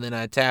right, and then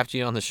I tapped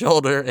you on the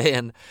shoulder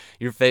and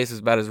your face was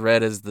about as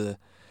red as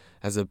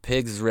a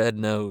pig's red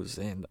nose.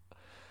 And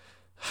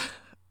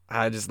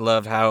I just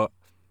loved how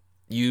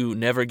you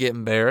never get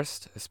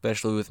embarrassed,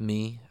 especially with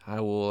me.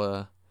 I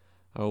will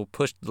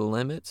push the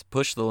limits,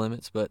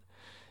 but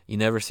you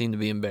never seem to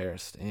be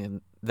embarrassed.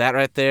 And that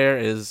right there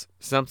is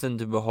something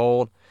to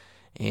behold,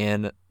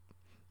 and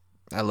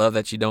I love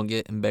that you don't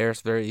get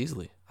embarrassed very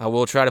easily. I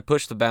will try to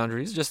push the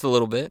boundaries just a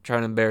little bit,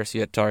 trying to embarrass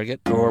you at Target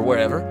or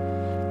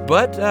wherever.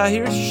 But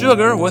here's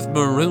Sugar with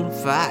Maroon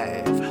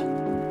 5.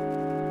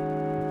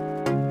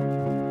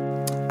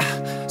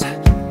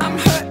 I'm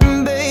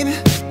hurting, baby.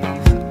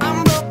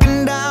 I'm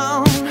broken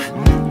down.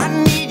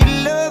 I need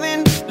your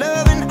loving,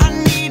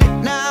 I need it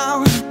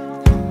now.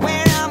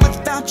 When I'm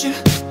without you,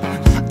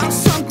 I'm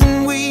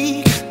something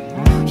weak.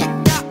 You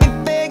got me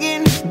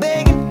begging,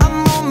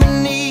 I'm on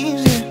my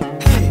knees.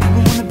 I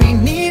wanna be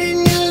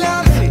needing your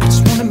love. I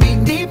just wanna be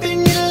deep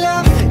in your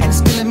love. And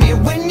it's killing me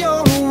when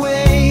you're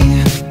away.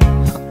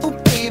 Oh,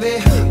 baby,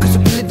 'cause I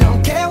really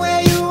don't care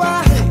where you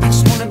are. I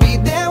just wanna be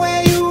there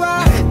where you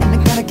are. And I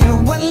gotta get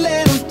one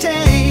little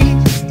taste.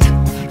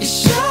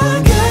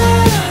 Sugar,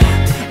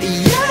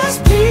 yes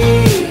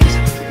please.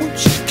 Won't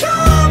you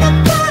come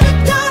and put it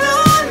down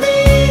on me?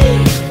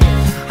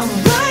 I'm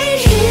right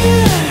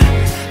here,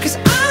 'cause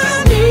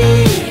I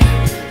need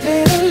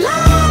little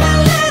love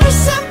and little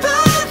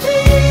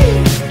sympathy.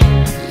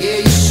 Yeah,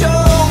 you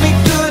show me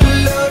good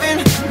loving,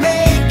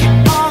 make it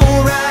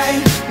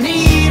alright.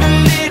 Need a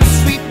little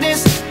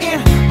sweetness in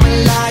my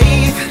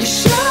life. You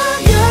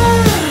sugar,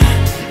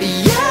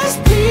 yes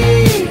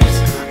please.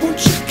 Won't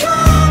you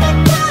come and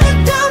put it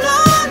down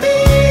on me?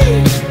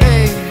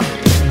 Hey,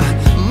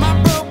 my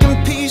broken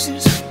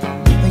pieces,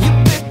 you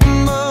pick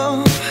them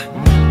up.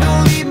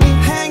 Don't leave me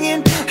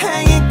hanging,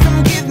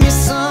 come give me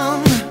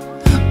some.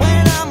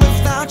 When I'm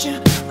without you,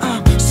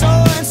 I'm so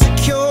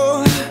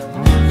insecure.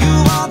 You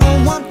are the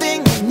one thing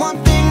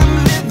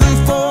I'm living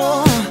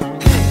for.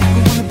 I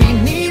wanna be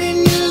needing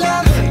your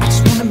love, I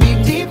just wanna be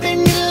deep in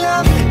your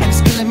love. And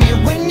it's killing me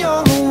when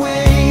you're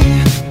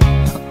away.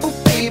 Oh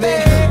baby,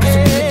 'cause I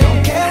really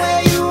don't care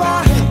where you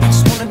are. I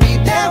just wanna be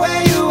there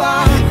where you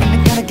are. And I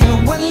gotta get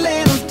one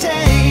little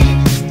taste.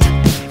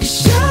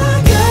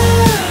 Sugar,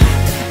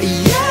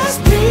 yes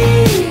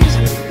please.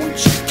 Won't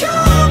you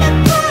come and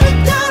put it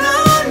down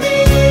on me?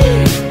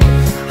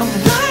 I'm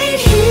right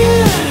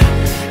here,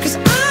 'cause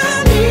I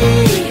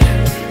need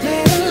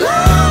little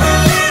love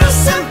and little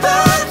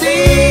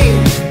sympathy.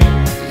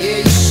 Yeah,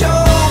 you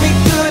show me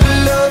good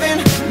loving,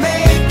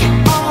 make it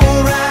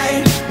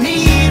alright.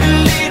 Need a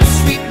little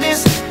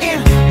sweetness in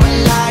my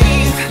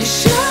life. You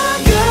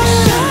sugar,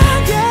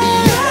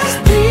 yes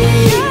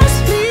please.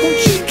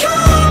 Won't you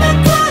come and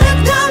put it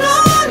down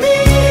on me?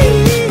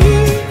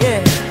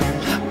 Yeah,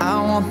 I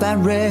want that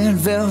red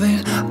velvet,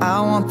 I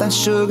want that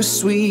sugar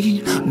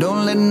sweet.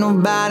 Don't let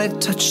nobody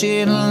touch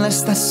it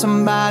unless that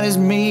somebody's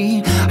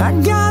me. I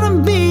gotta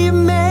be a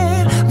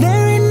man,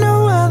 there ain't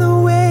no other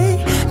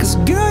way. 'Cause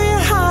girl,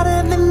 you're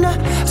hotter than a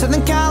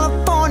Southern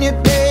California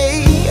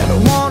day. I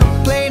don't wanna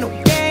play no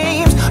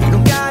games, you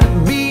don't gotta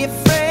be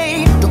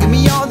afraid. Don't give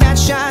me all that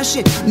shy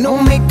shit, no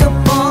makeup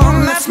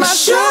on, that's my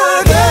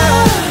sugar.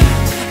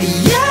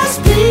 Yes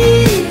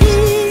please.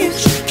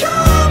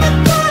 Come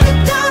and put it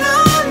down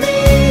on me.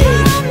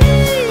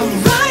 I'm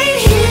right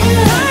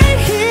here,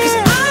 'cause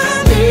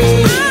I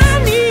need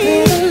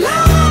little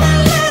love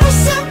and little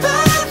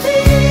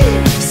sympathy.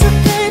 So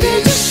baby,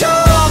 just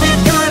show me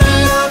good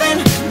loving,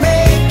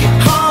 make it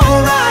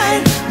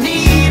alright.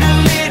 Need a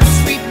little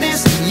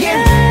sweetness in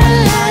my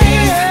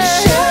life.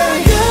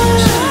 Sugar,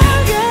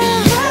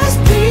 yes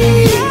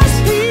please.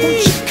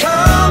 Won't you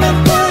come and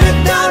put it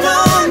down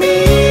on me?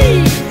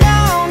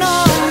 Down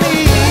on me.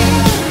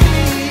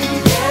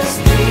 Yes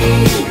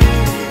please.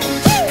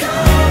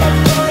 Come and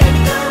put it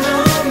down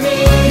on me.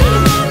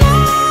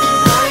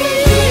 Right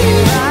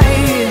here,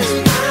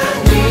 I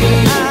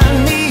need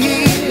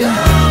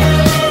love and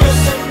little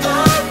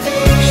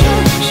sympathy.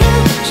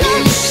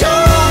 You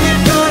show me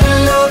good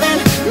loving,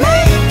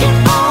 make it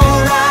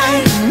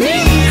alright.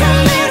 Need a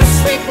little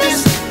sweetness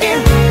in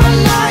my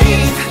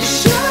life.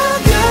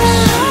 Sugar,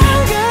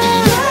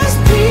 yes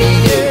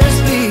please.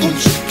 Won't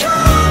you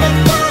come and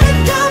put it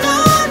down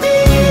on me?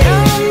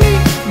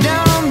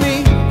 Down on me.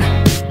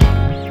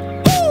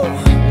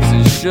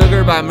 This is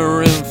Sugar by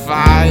Maroon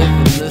 5,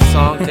 and this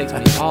song takes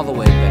me all the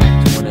way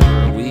back to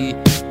whenever we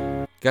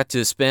got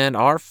to spend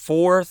our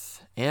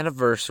 4th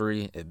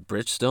anniversary at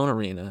Bridgestone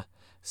Arena,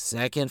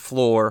 second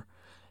floor,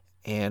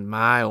 and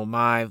my, oh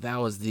my, that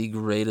was the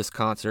greatest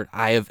concert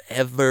I have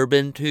ever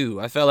been to.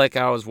 I felt like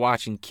I was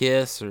watching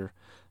Kiss or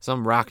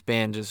some rock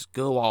band just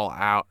go all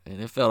out, and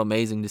it felt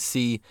amazing to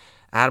see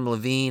Adam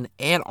Levine,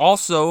 and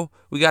also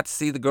we got to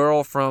see the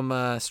girl from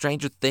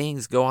Stranger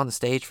Things go on the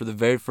stage for the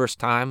very first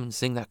time and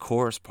sing that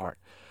chorus part.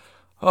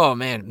 Oh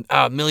man,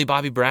 Millie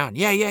Bobby Brown,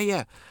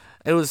 yeah.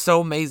 It was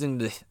so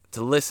amazing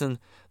to listen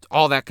to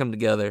all that come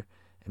together.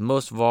 And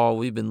most of all,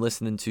 we've been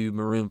listening to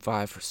Maroon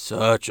 5 for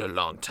such a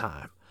long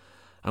time.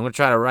 I'm going to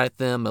try to write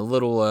them a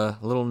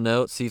little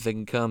note, see if they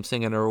can come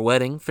sing at our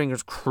wedding.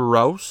 Fingers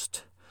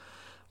crossed.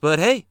 But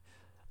hey,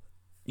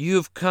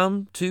 you've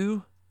come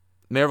to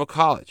Maryville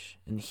College,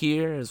 and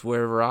here is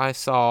wherever I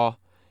saw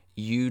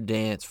you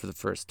dance for the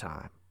first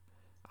time.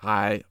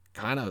 I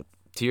kind of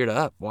teared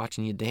up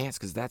watching you dance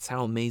because that's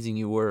how amazing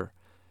you were.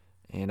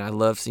 And I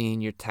love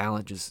seeing your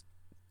talent just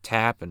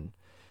tap and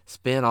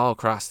spin all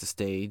across the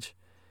stage.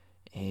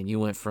 And you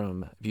went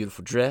from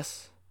beautiful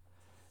dress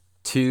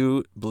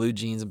to blue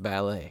jeans and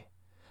ballet.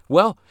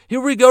 Well,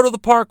 here we go to the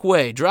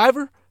Parkway.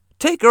 Driver,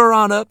 take her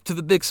on up to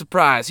the big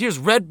surprise. Here's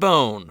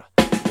Redbone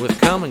with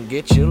Come and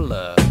Get Your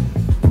Love.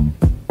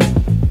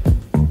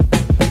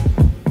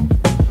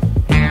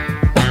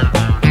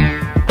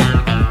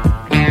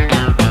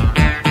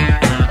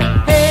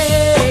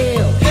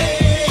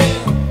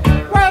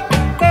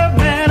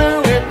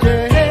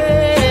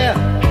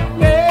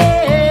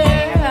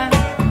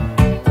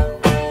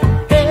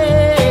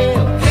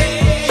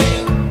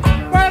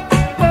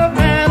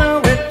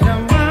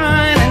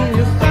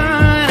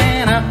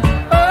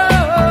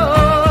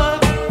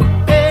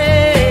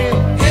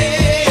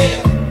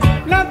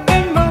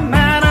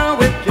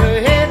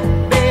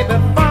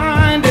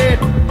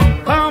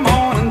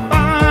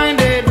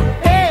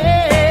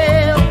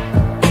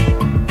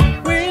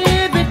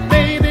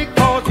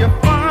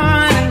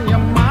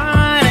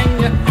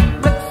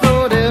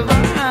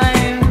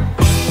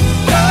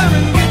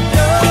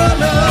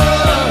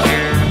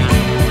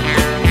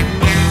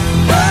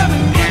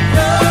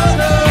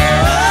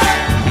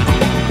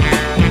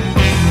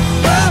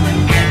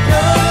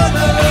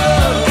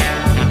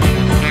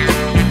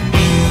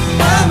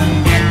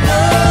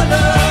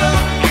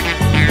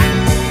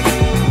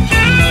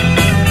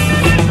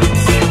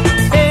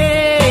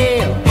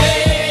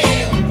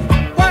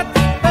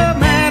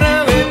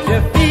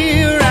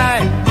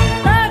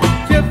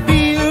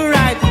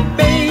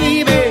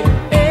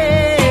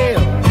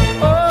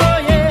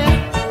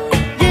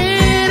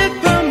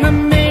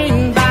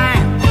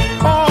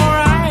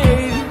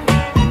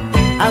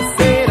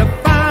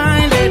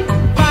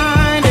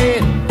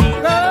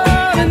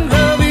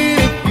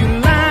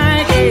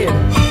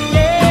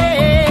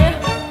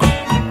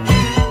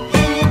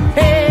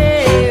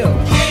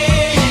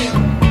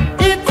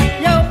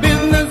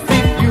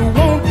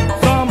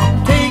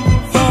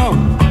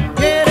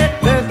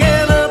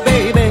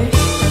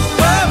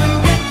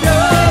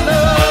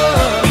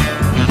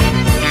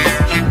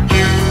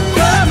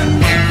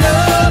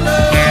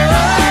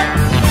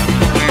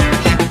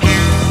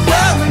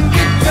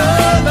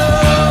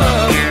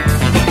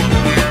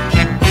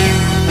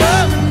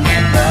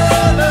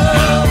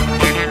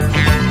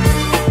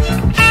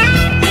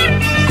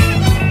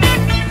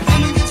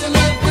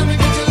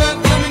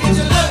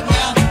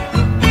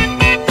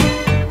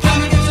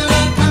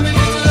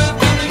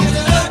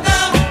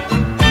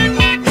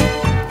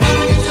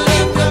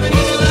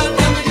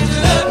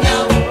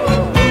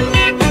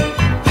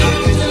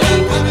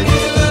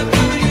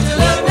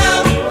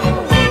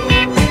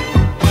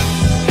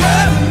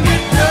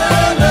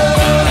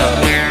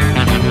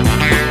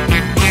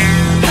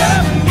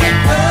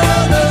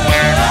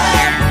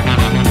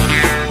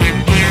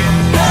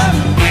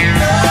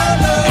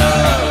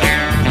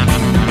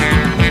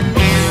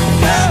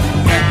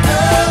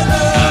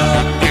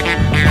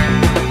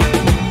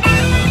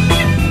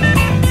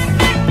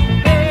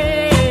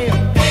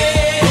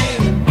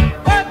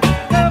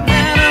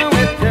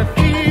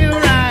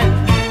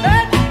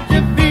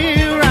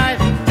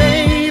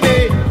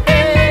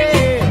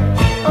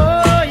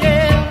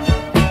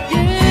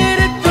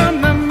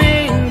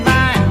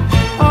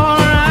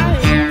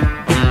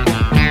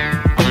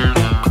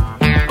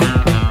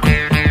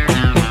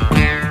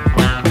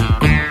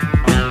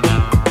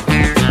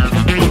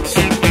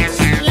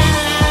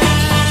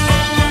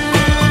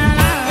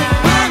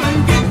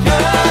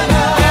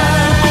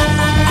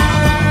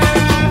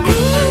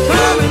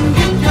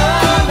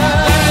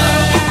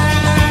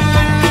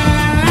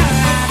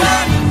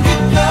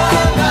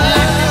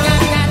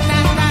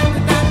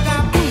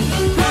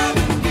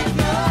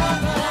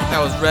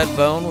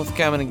 Redbone with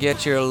Coming to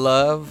Get Your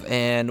Love,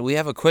 and we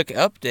have a quick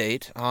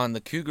update on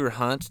the cougar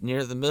hunt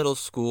near the middle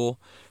school.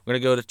 We're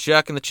going to go to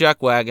Chuck and the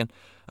Chuck Wagon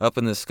up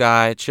in the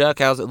sky. Chuck,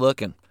 how's it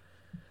looking?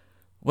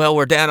 Well,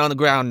 we're down on the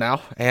ground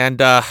now,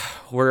 and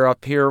we're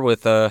up here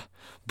with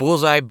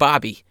Bullseye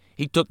Bobby.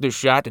 He took the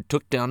shot that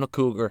took down the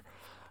cougar,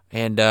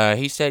 and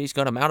he said he's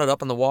going to mount it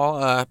up on the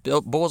wall.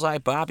 Bullseye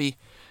Bobby,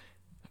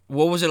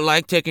 what was it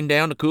like taking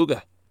down the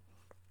cougar?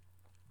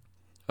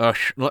 Let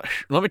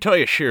me tell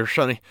you, sure,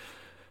 Sonny.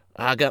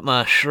 I got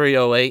my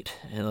 308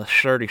 and a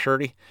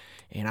 30-30,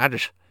 and I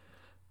just,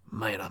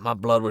 man, my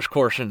blood was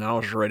coursing. I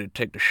was ready to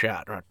take the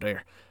shot right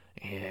there,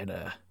 and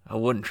I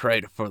wouldn't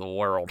trade it for the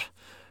world.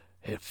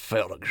 It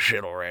felt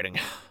exhilarating.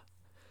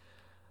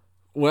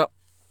 Well,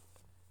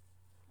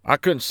 I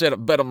couldn't set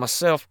it better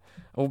myself.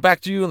 Well, back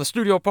to you in the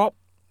studio, Pop.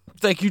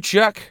 Thank you,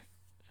 Chuck.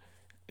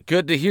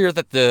 Good to hear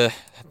that the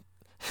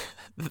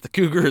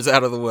cougar is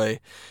out of the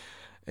way.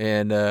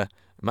 And it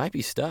might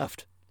be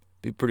stuffed.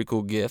 Be a pretty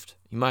cool gift.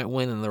 You might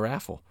win in the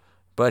raffle.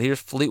 But here's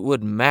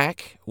Fleetwood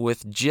Mac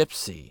with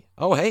Gypsy.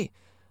 Oh, hey,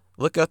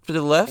 look up to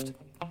the left.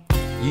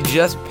 You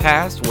just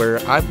passed where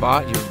I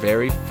bought your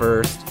very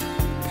first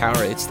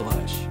Powerade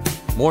slush.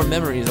 More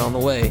memories on the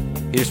way.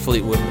 Here's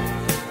Fleetwood Mac.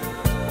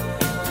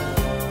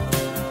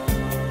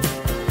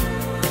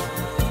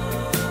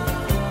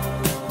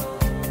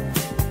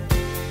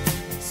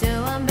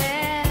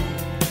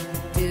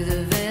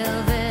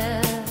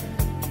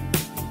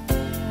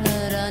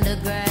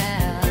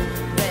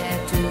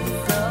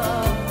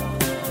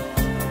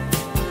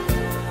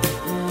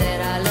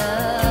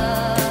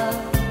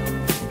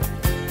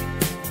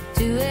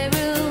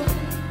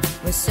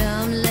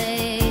 Some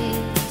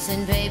lace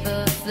and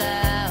paper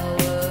flowers,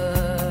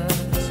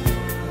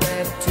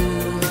 wrapped to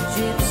the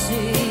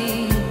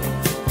gypsy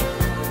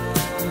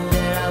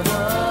that I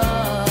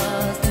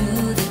was, to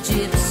the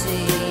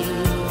gypsy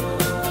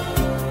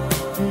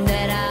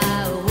that I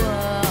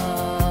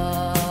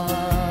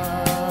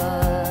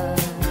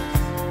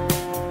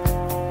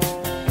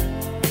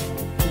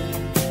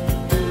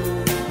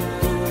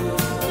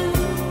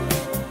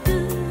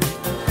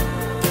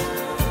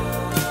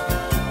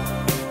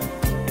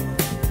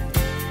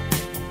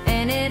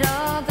And it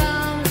all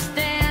comes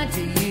down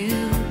to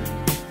you.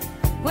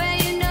 Well,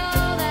 you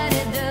know that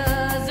it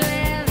does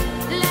with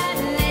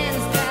lightning in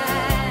the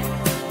sky.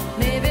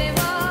 Maybe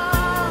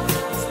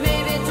once,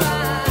 maybe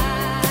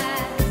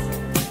twice.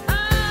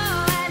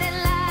 Oh, and it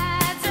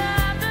lights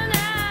up the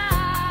night.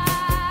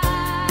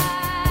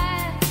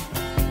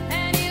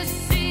 And you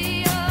see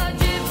your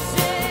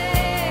gypsy.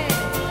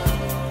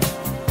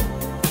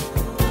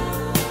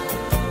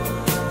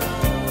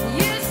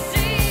 You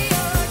see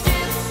your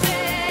gypsy.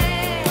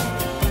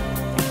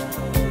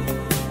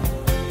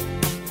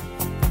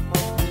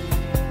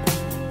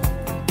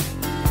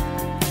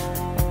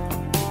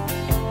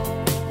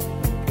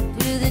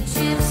 To the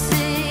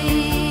gypsy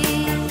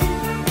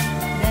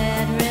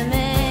that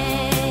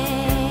remains,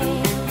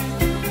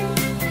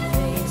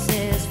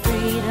 faces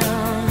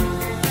freedom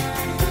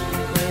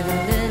with a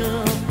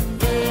little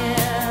fear.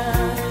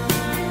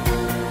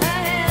 I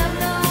have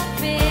no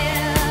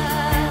fear,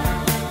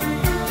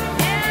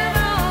 have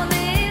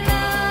only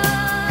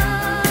love.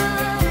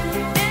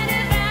 And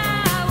if I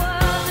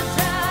was a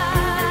child,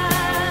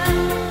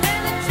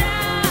 and the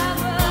child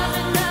was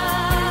enough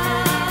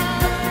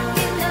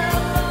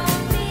for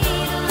me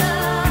to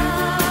love,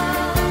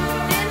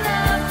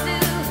 enough to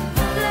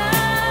love.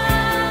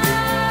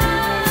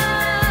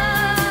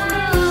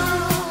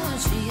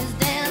 She is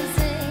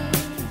dancing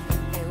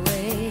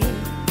away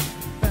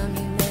from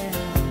you now.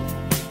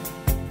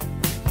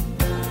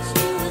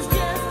 She was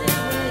just a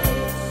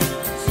wish.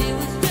 She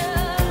was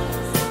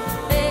just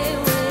a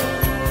wish.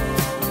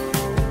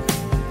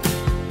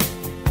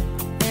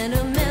 And a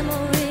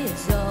memory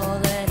is all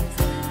that is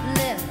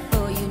left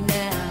for you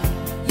now.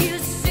 You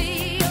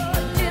see your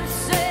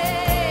gypsy.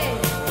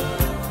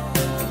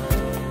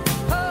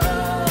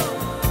 Oh,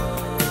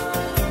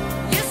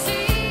 you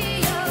see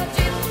your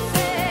gypsy.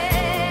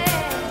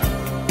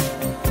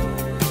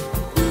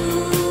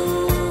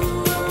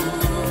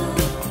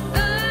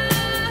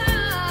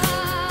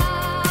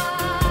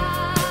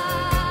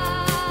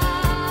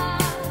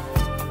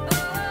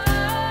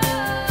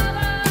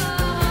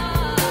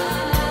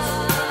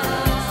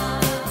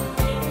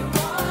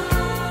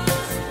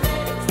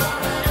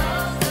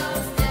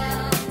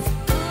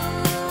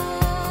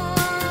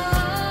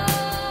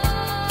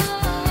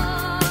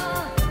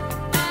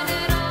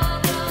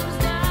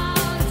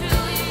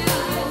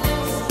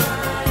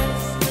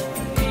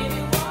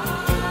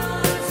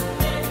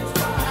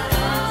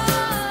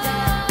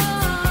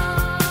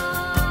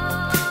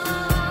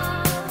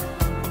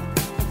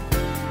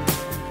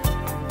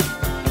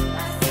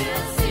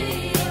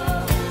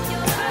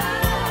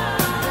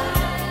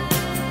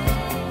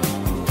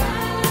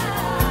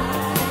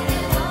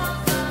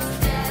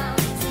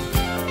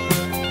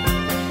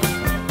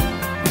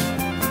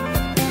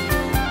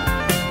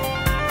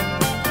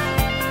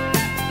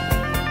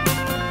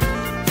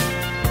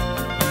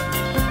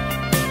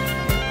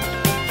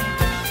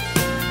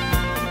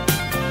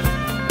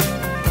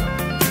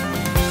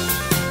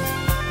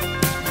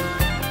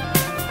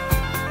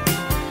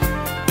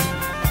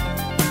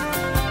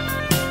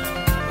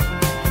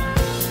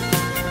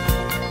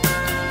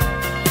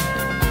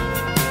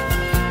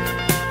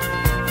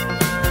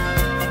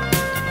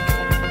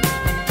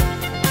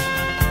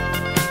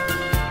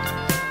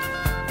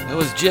 It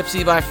was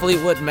Gypsy by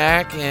Fleetwood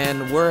Mac,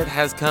 and word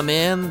has come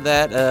in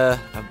that a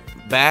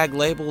bag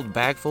labeled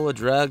bag full of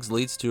drugs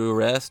leads to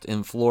arrest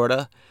in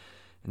Florida.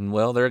 And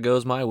well, there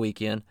goes my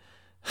weekend.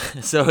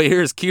 So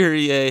here's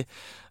Kyrie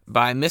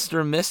by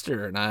Mr.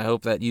 Mister, and I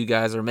hope that you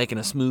guys are making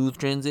a smooth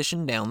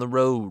transition down the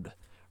road.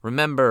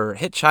 Remember,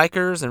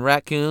 hitchhikers and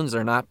raccoons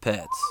are not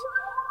pets.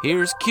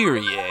 Here's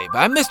Kyrie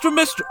by Mr.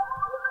 Mister.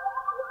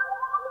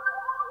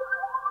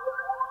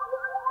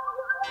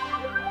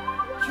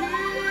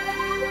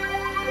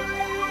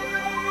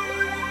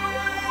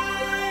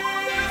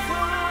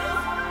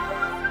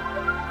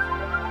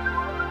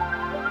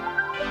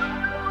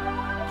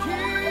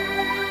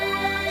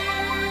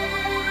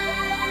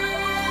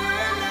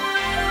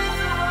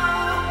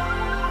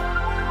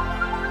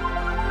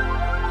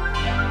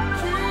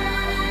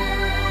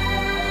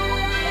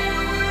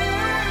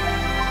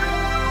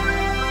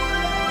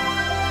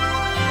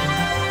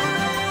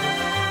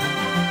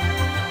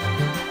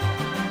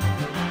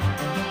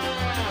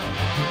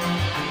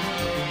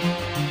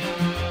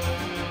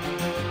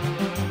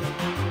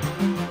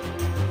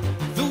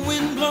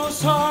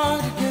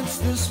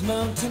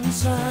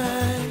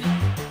 inside,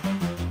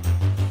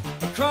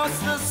 across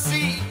the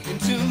sea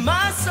into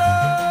my soul.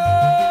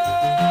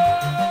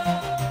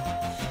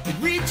 It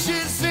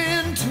reaches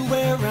into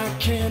where I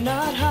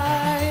cannot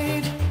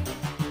hide,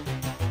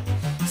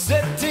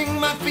 setting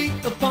my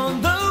feet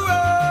upon the road.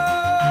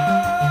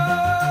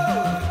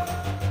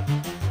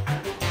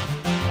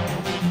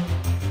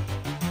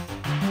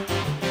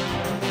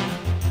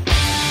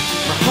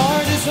 My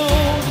heart is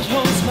old, it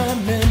holds my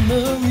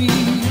memories.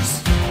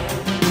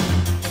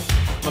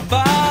 My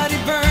body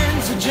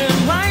burns a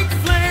gem like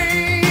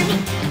flame,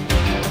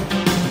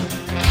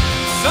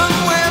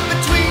 somewhere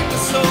between the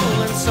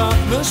soul and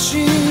soft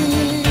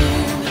machine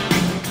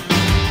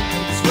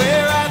is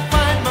where I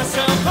find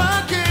myself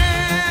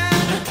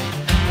again.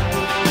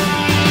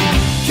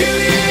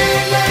 Kyrie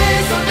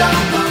eleison,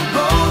 down the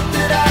road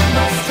that I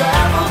must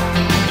travel.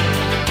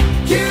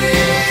 Kyrie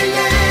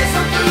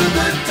eleison, through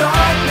the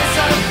darkness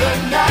of the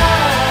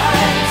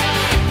night.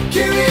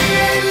 Kyrie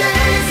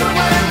eleison,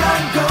 where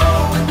I'm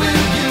going,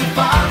 will you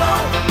follow?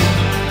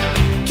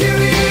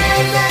 Kyrie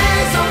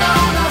eleison,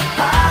 on a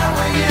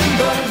highway in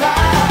the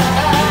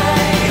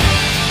light.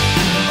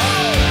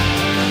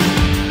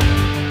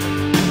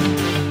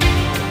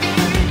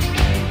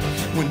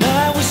 When I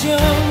was young,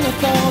 I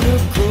thought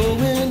of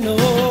growing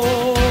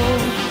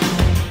old,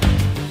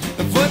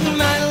 of what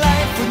my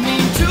life would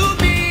mean to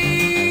me.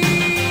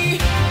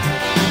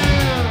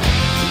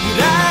 Would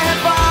I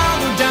have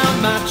followed down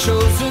my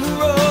chosen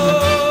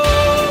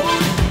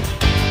road,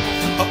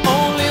 or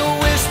only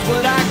wished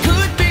what I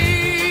could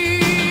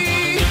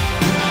be?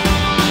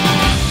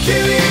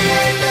 Kyrie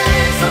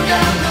eleison,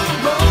 down the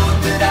road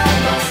that I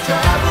must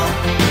travel.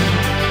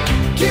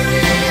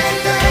 Kyrie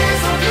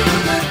eleison, through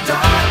the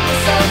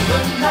darkness of the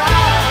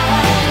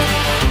night.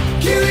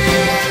 Kyrie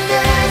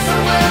eleison,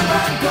 where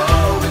I'm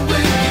going,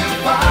 will you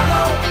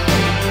follow?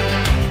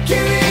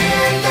 Kyrie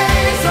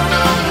eleison,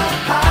 on a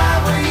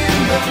highway in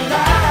the light.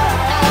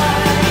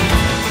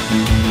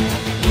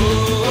 Oh,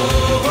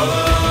 oh, oh.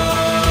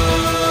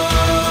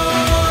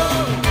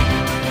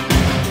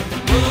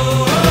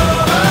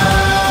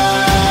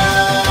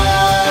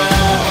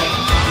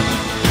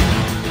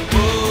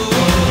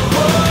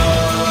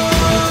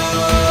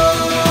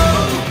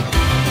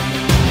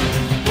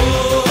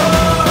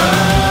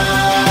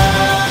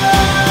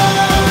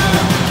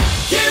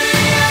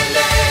 Kyrie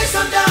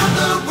eleison, down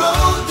the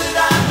road that I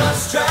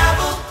must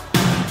travel.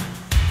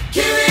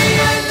 Kyrie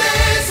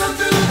eleison,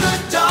 through the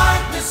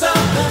darkness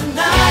of the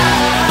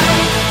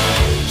night.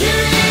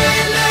 Kyrie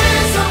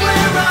eleison,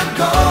 where I'm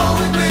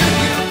going, will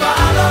you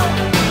follow?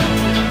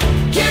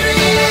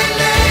 Kyrie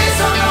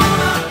eleison, on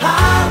a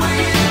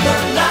highway in the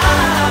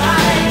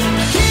light.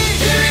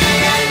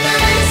 Kyrie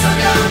eleison,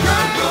 down the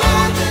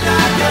road that I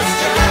must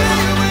travel.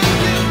 Will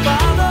you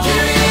follow?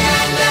 Kyrie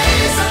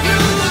eleison,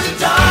 through the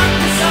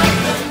darkness of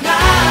the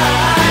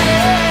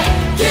night.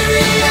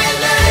 Kyrie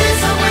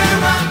eleison, where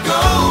I'm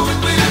going,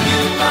 will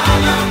you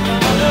follow?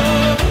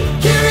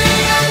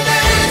 Kyrie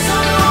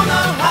eleison, on a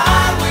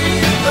highway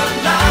in the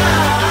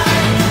light.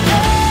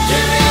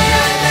 Kyrie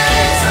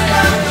eleison,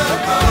 down the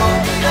road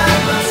that I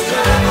must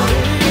travel.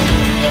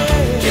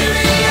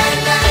 Kyrie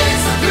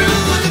eleison, through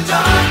the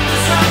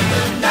darkness of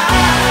the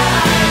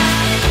night.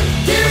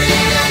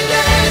 Kyrie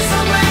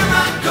eleison, where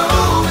I'm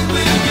going,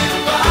 will you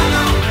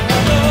follow?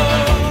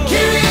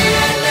 Kyrie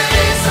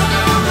eleison,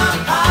 on a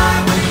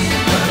highway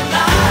in the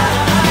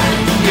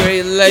light.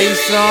 Kyrie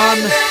eleison,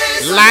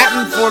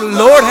 Latin for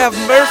Lord have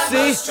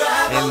mercy.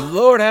 And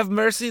Lord have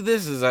mercy,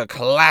 this is a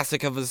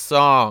classic of a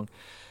song.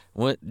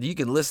 You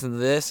can listen to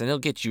this and it'll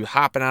get you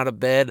hopping out of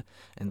bed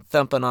and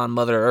thumping on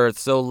Mother Earth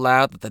so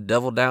loud that the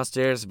devil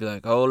downstairs will be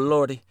like, oh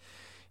lordy,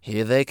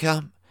 here they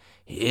come,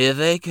 here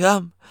they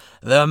come.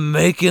 They're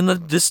making a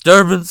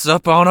disturbance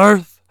up on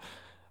Earth.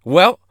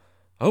 Well,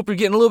 I hope you're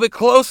getting a little bit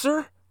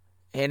closer.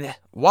 And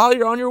while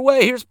you're on your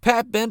way, here's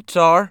Pat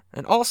Benatar.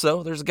 And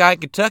also, there's a guy in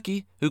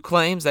Kentucky who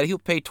claims that he'll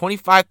pay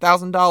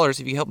 $25,000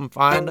 if you help him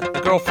find a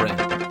girlfriend.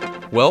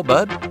 Well,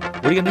 bud,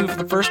 what are you going to do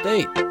for the first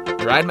date?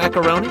 Ride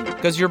macaroni?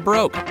 Because you're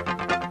broke.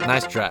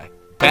 Nice try.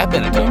 Pat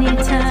Benatar. Many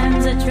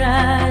times I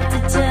tried to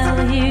tell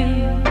you,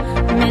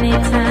 many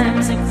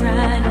times I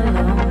cried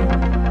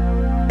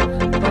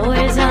alone.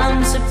 Always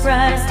I'm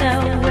surprised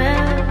how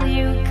well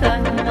you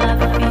cut my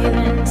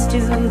feelings to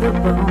the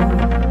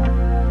bone.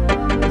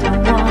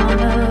 Don't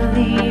wanna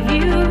leave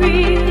you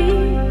really,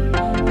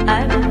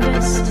 I've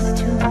invested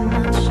too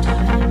much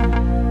time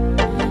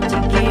to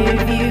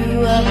give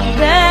you up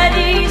that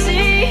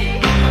easy.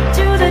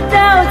 To the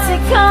doubts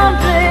that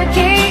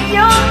complicate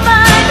your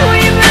mind,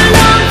 we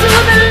belong to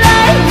the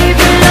light, we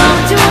belong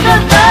to the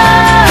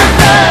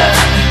dark.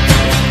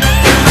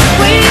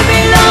 We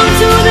belong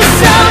to the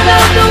sound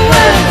of the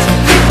words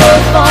we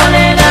both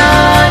falling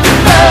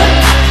under.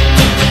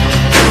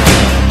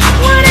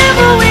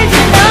 Whenever we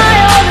deny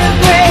all the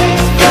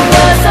grace, for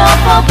worse or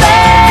for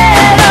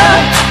better,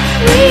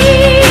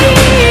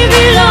 we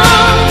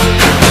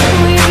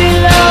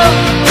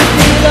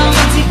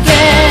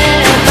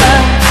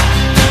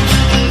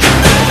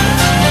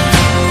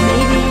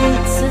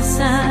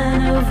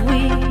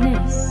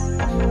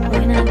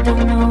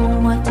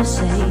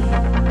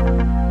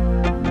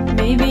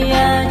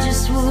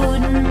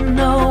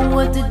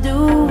what to do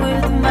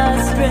with my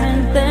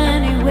strength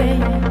anyway.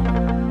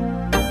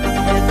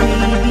 Have we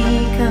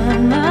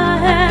become a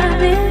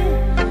habit?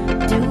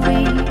 Do we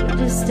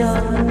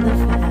distort the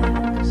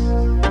facts?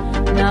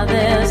 Now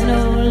there's no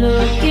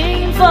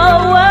looking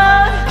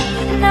forward.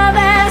 Now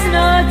there's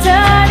no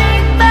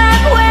turning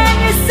back. When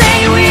you say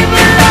we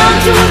belong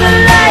to the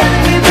light,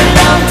 we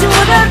belong to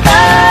the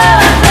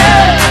Father.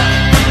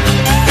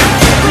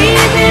 We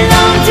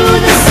belong to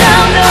the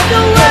sound of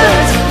the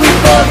words we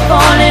both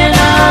falling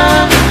under.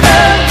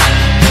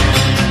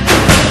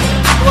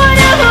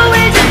 Whatever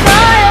we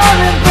deny or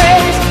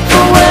embrace,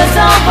 for worse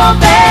or for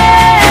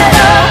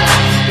better,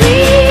 we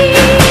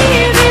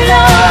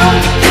belong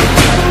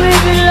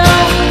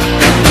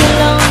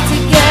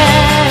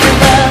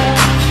together.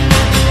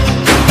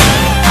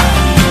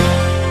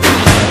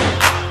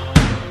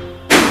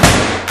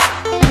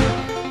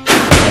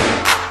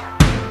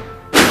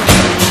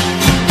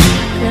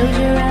 Close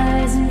your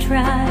eyes and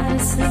try to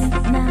sleep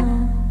now.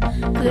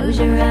 Close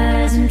your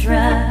eyes and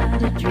try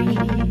to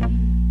dream.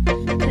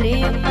 Clear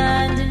your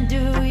mind and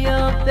do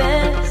your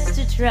best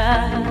to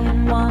try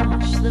and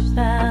watch the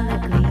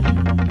palette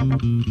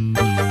gleam.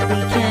 We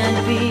can't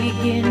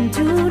begin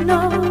to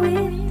know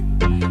it,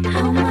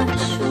 how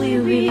much we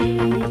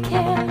really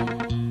care.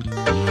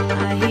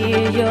 I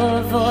hear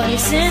your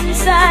voice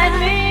inside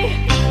me,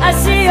 I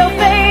see your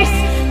face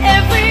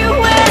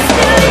everywhere.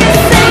 Still you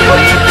say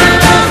we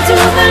belong to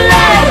the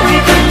light, we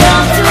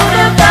belong to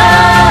the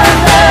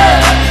Father.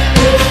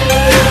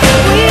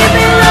 We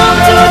belong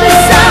to the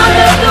sound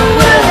of the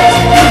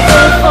words we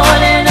both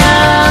falling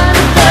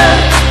under.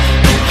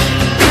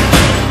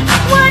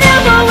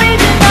 Whatever we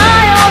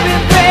deny or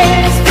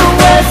embrace, for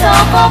worse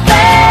or for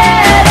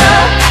better,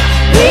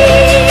 we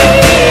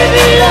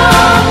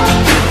belong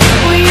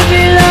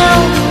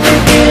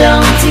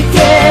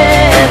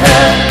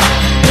together.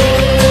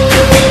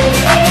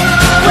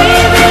 We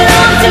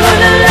belong to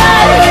the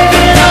light, we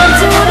belong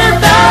to the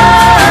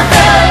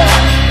Father.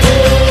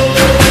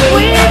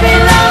 We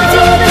belong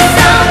to the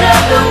sound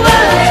of the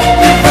words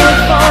we both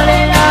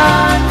falling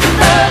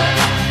under.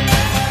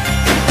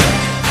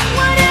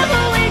 Whatever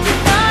we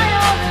deny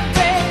or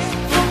embrace,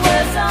 for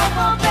worse or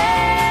for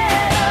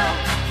better,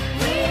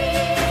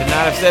 Could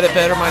not have said it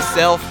better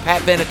myself.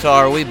 Pat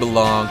Benatar, we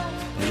belong.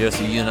 And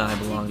Josie, you and I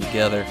belong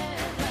together.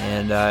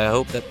 And I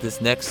hope that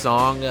this next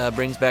song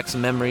brings back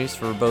some memories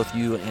for both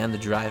you and the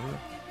driver.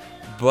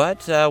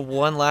 But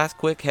one last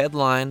quick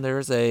headline.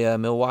 There's a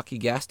Milwaukee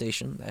gas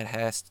station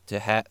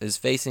that is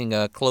facing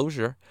a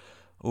closure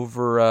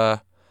over,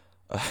 I'm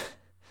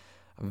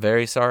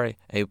very sorry,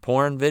 a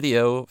porn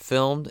video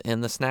filmed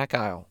in the snack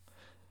aisle.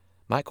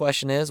 My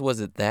question is, was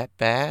it that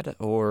bad,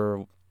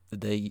 or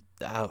did they,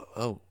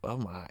 oh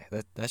my,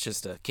 that's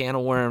just a can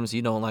of worms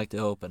you don't like to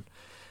open.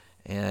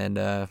 And,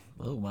 oh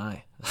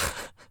my.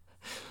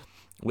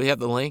 We have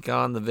the link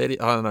on the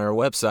video on our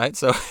website,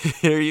 so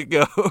here you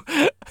go.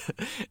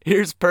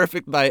 Here's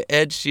Perfect by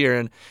Ed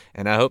Sheeran,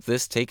 and I hope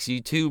this takes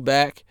you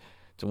back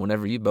to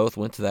whenever you both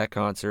went to that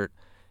concert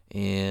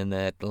in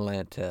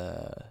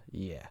Atlanta.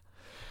 Yeah.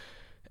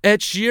 Ed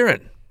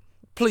Sheeran,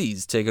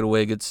 please take it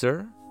away, good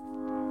sir.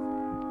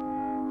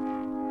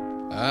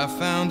 I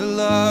found a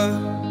love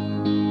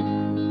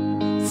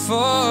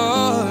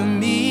for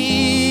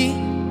me.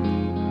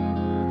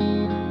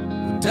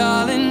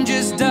 Darling,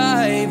 just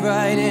dive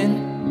right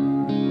in.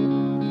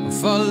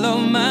 Follow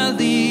my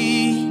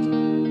lead.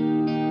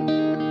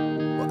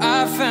 Well,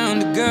 I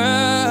found a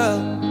girl,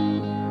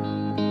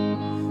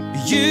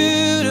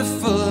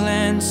 beautiful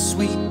and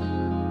sweet.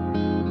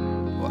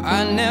 Well,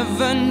 I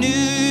never knew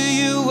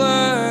you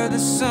were the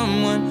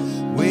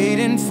someone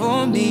waiting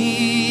for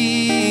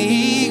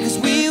me. 'Cause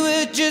we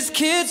were just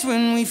kids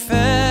when we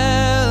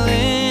fell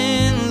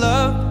in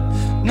love,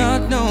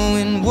 not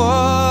knowing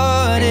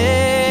what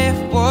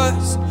it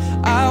was.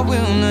 I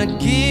will not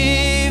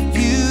give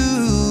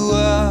you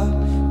up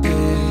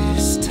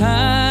this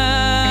time.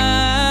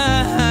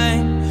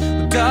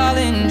 Oh,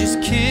 darling,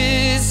 just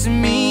kiss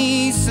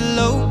me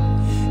slow.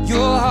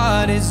 Your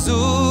heart is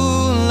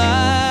all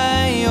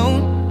I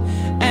own,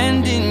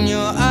 and in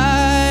your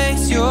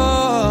eyes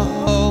you're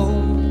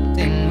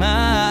holding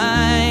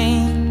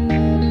mine.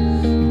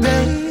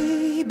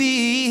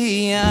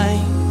 Baby,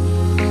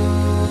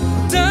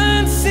 I'm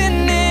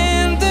dancing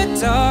in the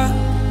dark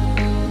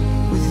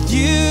with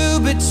you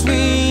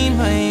between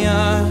my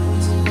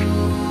arms,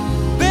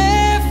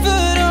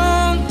 barefoot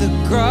on the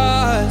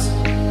grass.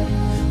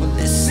 We're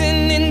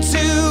listening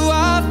to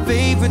our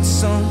favorite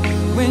song.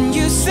 When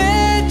you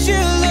said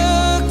you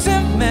looked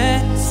a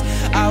mess,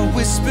 I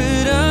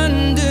whispered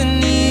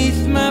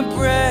underneath my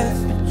breath,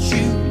 but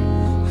you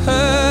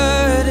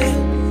heard it.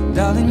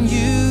 Darling,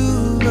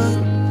 you look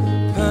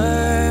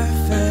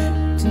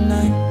perfect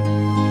tonight.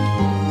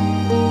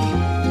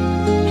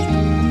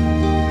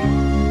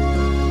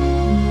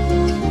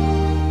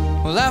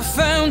 Well, I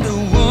found a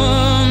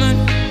woman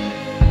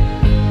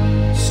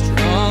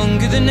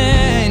stronger than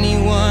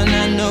anyone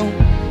I know.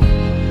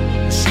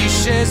 She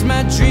shares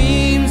my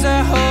dreams.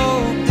 I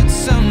hope that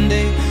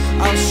someday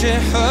I'll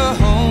share her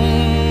home.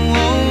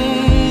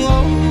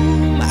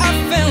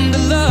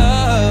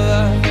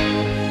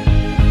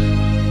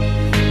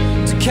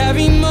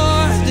 carry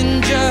more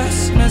than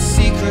just my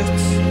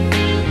secrets,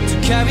 to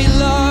carry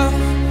love